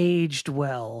not aged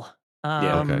well.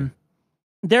 There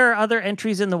are other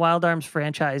entries in the Wild Arms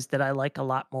franchise that I like a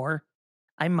lot more.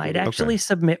 I might actually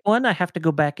submit one. I have to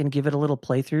go back and give it a little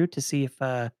playthrough to see if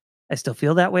I still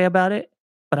feel that way about it.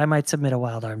 But I might submit a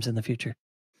Wild Arms in the future.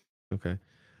 Okay.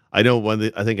 I know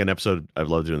I think an episode I'd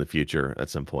love to do in the future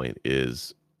at some point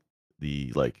is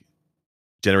the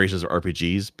generations of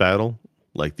RPGs battle,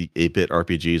 like the 8-bit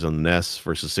RPGs on NES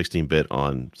versus 16-bit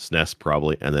on SNES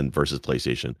probably, and then versus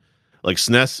PlayStation. Like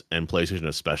SNES and PlayStation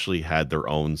especially had their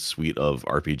own suite of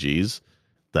RPGs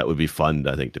that would be fun,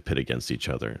 I think, to pit against each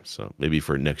other. So maybe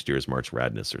for next year's March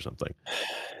Radness or something.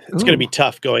 It's going to be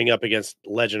tough going up against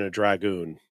Legend of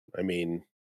Dragoon. I mean,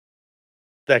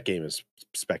 that game is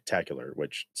spectacular,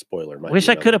 which, spoiler, might wish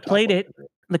I could have played it.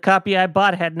 The copy I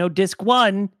bought had no disc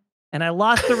 1, and I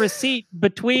lost the receipt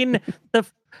between the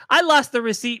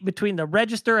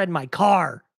register and my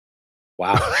car.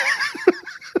 Wow.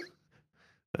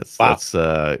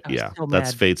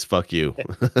 That's fate's fuck you.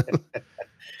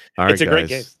 All right, it's a great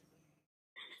game.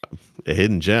 A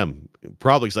hidden gem.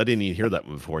 Probably because I didn't even hear that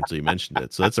one before until you mentioned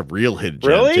it. So that's a real hidden gem.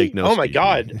 Really? Take no oh my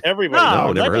God. Everybody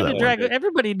knows. Legend of Dragoon.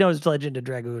 Everybody knows Legend of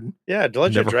Dragoon. Yeah,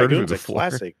 Legend of Dragoon's a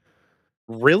classic.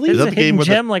 Really? Is that a hidden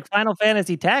gem like Final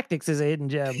Fantasy Tactics is a hidden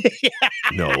gem?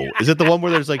 No. Is it the one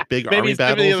where there's big army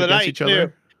battles against each other?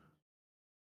 Too.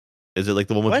 Is it like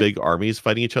the one with big armies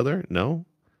fighting each other? No.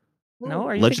 No,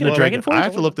 are you Legend of Dragon Force? I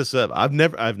have to look this up. I've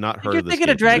not heard of this. You're thinking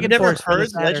of Dragon Force. Never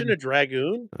heard Legend of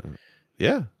Dragoon?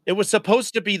 Yeah. It was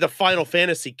supposed to be the Final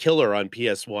Fantasy killer on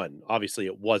PS1. Obviously,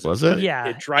 it wasn't. Was it? Yeah.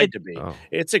 It tried to be. Oh.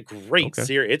 It's a great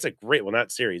series. It's a great, well,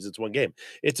 not series. It's one game.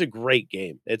 It's a great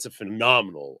game. It's a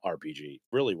phenomenal RPG.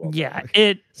 Really well done.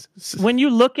 Yeah. When you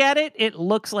look at it, it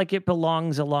looks like it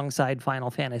belongs alongside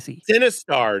Final Fantasy.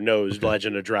 Sinistar knows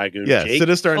Legend of Dragoon. Yeah, Jake.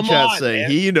 Sinistar in chat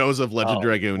saying he knows of Legend of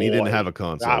Dragoon. Boy. He didn't have a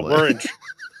console.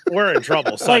 We're in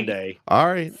trouble Sunday. All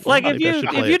right. Well, if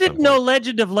you didn't know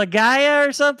Legend of Legaia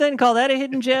or something, call that a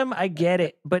hidden gem. I get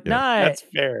it, but not. That's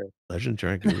fair. Legend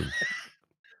Dragoon.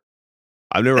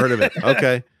 I've never heard of it.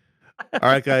 Okay. All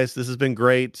right, guys. This has been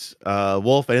great.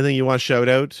 Wolf, anything you want to shout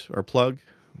out or plug?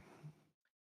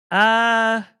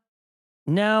 No.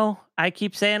 I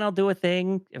keep saying I'll do a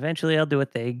thing. Eventually, I'll do a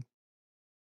thing.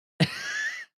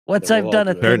 Once I've done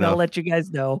a thing, I'll let you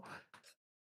guys know.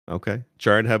 Okay.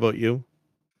 Jared, how about you?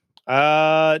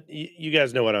 You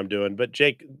guys know what I'm doing, but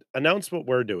Jake, announce what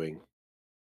we're doing.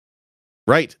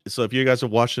 Right. So if you guys are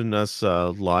watching us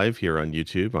live here on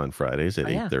YouTube on Fridays at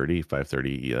 8:30,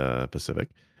 5:30 Pacific,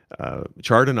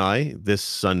 Chard and I this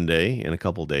Sunday in a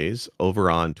couple days over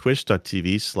on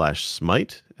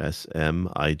twitch.tv/Smite,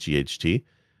 SMIGHT.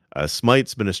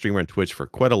 Smite's been a streamer on Twitch for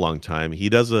quite a long time. He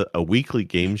does a weekly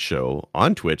game show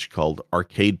on Twitch called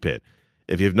Arcade Pit.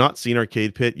 If you have not seen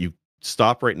Arcade Pit, you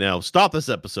stop right now. Stop this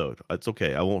episode. It's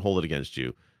okay. I won't hold it against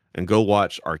you. And go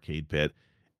watch Arcade Pit.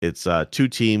 It's 2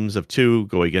 teams of 2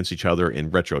 go against each other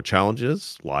in retro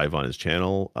challenges live on his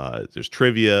channel. There's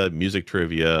trivia, music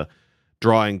trivia,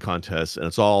 drawing contests, and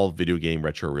it's all video game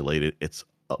retro related. It's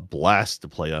a blast to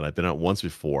play on. I've been out once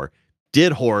before,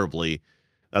 did horribly.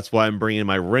 That's why I'm bringing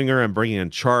my ringer. I'm bringing in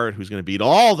Chart, who's going to beat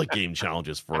all the game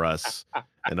challenges for us,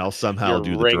 and I'll somehow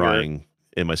do the drawing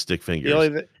in my stick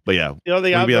fingers. But yeah, the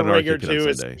only thing I'm the ringer to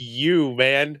is Sunday. you,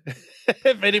 man.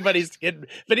 if anybody's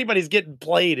getting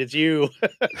played, it's you.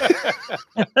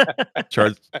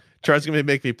 Char's gonna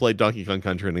make me play Donkey Kong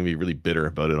Country and I'm gonna be really bitter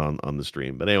about it on the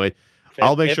stream. But anyway,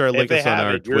 I'll make sure I link us on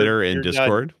our Twitter and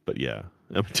Discord. Done. But yeah,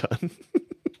 I'm done.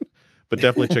 But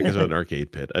definitely check us out in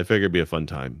Arcade Pit. I figure it'd be a fun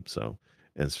time. So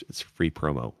and it's free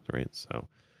promo, right? So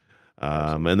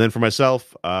and then for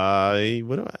myself, I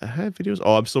have videos.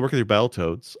 Oh, I'm still working through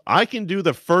Battletoads. I can do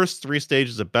the first 3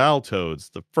 stages of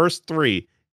Battletoads. The first 3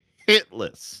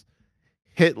 hitless.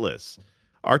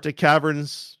 Arctic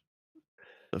Caverns,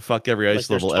 fuck every ice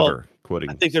level 12, ever. Quoting.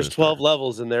 I think there's 12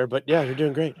 levels in there, but yeah, you're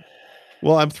doing great.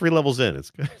 Well, I'm 3 levels in. It's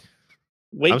good.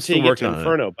 Wait till you get to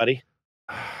Inferno, buddy.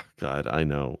 God, I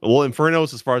know. Well, Inferno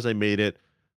is as far as I made it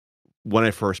when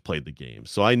I first played the game,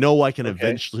 so I know I can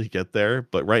eventually get there.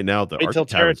 But right now, the Arctic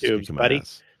Caverns is kicking my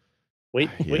ass. Wait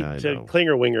to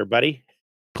Klinger Winger, buddy.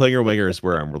 Klinger Winger is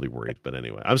where I'm really worried. But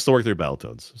anyway, I'm still working through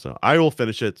Battletoads, so I will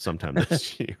finish it sometime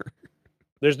this year.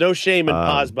 There's no shame in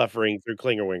pause buffering through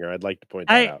Klinger Winger. I'd like to point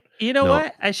that out. You know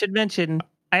what? I should mention,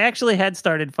 I actually had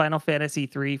started Final Fantasy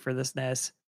 3 for this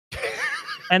NES.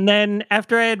 And then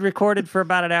after I had recorded for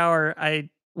about an hour, I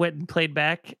went and played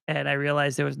back and I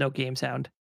realized there was no game sound.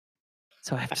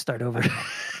 So I have to start over.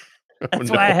 That's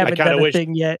why I haven't done a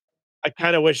thing yet. I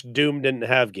kind of wish Doom didn't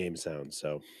have game sound,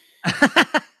 so.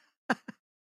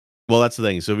 Well, that's the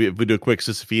thing. So if we do a quick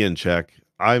Sisyphean check,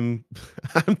 I'm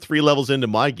 3 levels into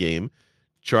my game.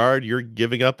 Chard, you're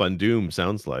giving up on Doom,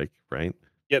 sounds like, right?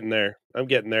 Getting there. I'm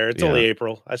getting there. It's only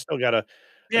April. I still got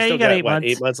you got 8 months.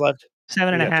 8 months left?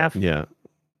 7.5. Yeah.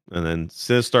 And then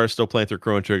Sinistar's still playing through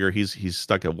Chrono Trigger. He's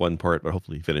stuck at one part, but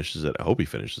hopefully he finishes it. I hope he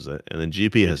finishes it. And then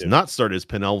GP has not started his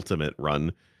penultimate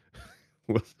run.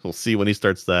 We'll see when he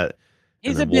starts that.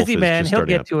 He's a busy man. He'll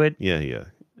get to it. Yeah.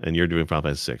 And you're doing Final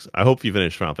Fantasy 6. I hope you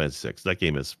finish Final Fantasy 6. That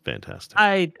game is fantastic.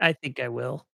 I think I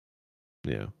will.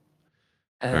 Yeah.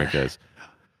 All right, guys.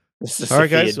 All right,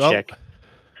 guys. Check.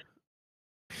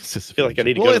 I feel like I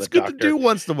need to go to the doctor. It's good to do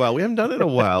once in a while. We haven't done it in a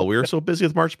while. We were so busy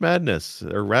with March Madness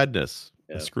or Radness.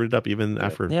 I screwed it up even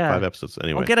after 5 episodes.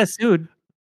 Anyway, don't get us sued.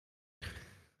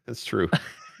 That's true.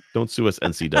 Don't sue us,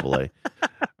 NCAA.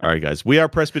 All right, guys. We are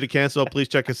Press B to Cancel. Please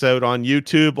check us out on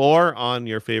YouTube or on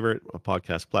your favorite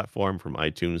podcast platform, from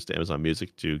iTunes to Amazon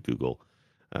Music to Google.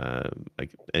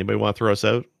 Anybody want to throw us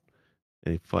out?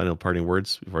 Any final parting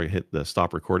words before I hit the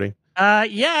stop recording?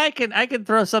 I can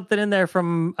throw something in there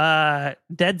from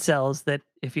Dead Cells that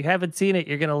if you haven't seen it,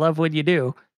 you're gonna love when you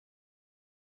do.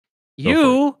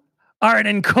 You are an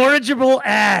incorrigible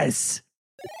ass.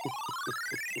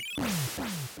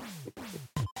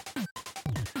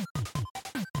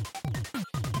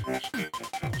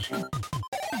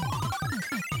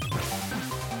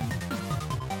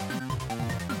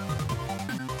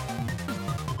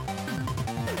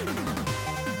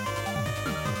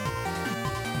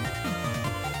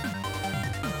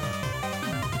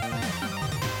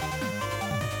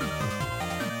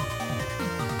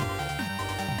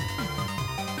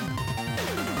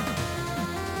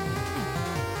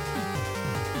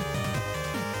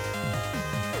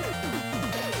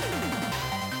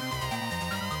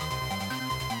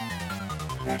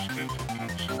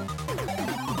 Castlevania.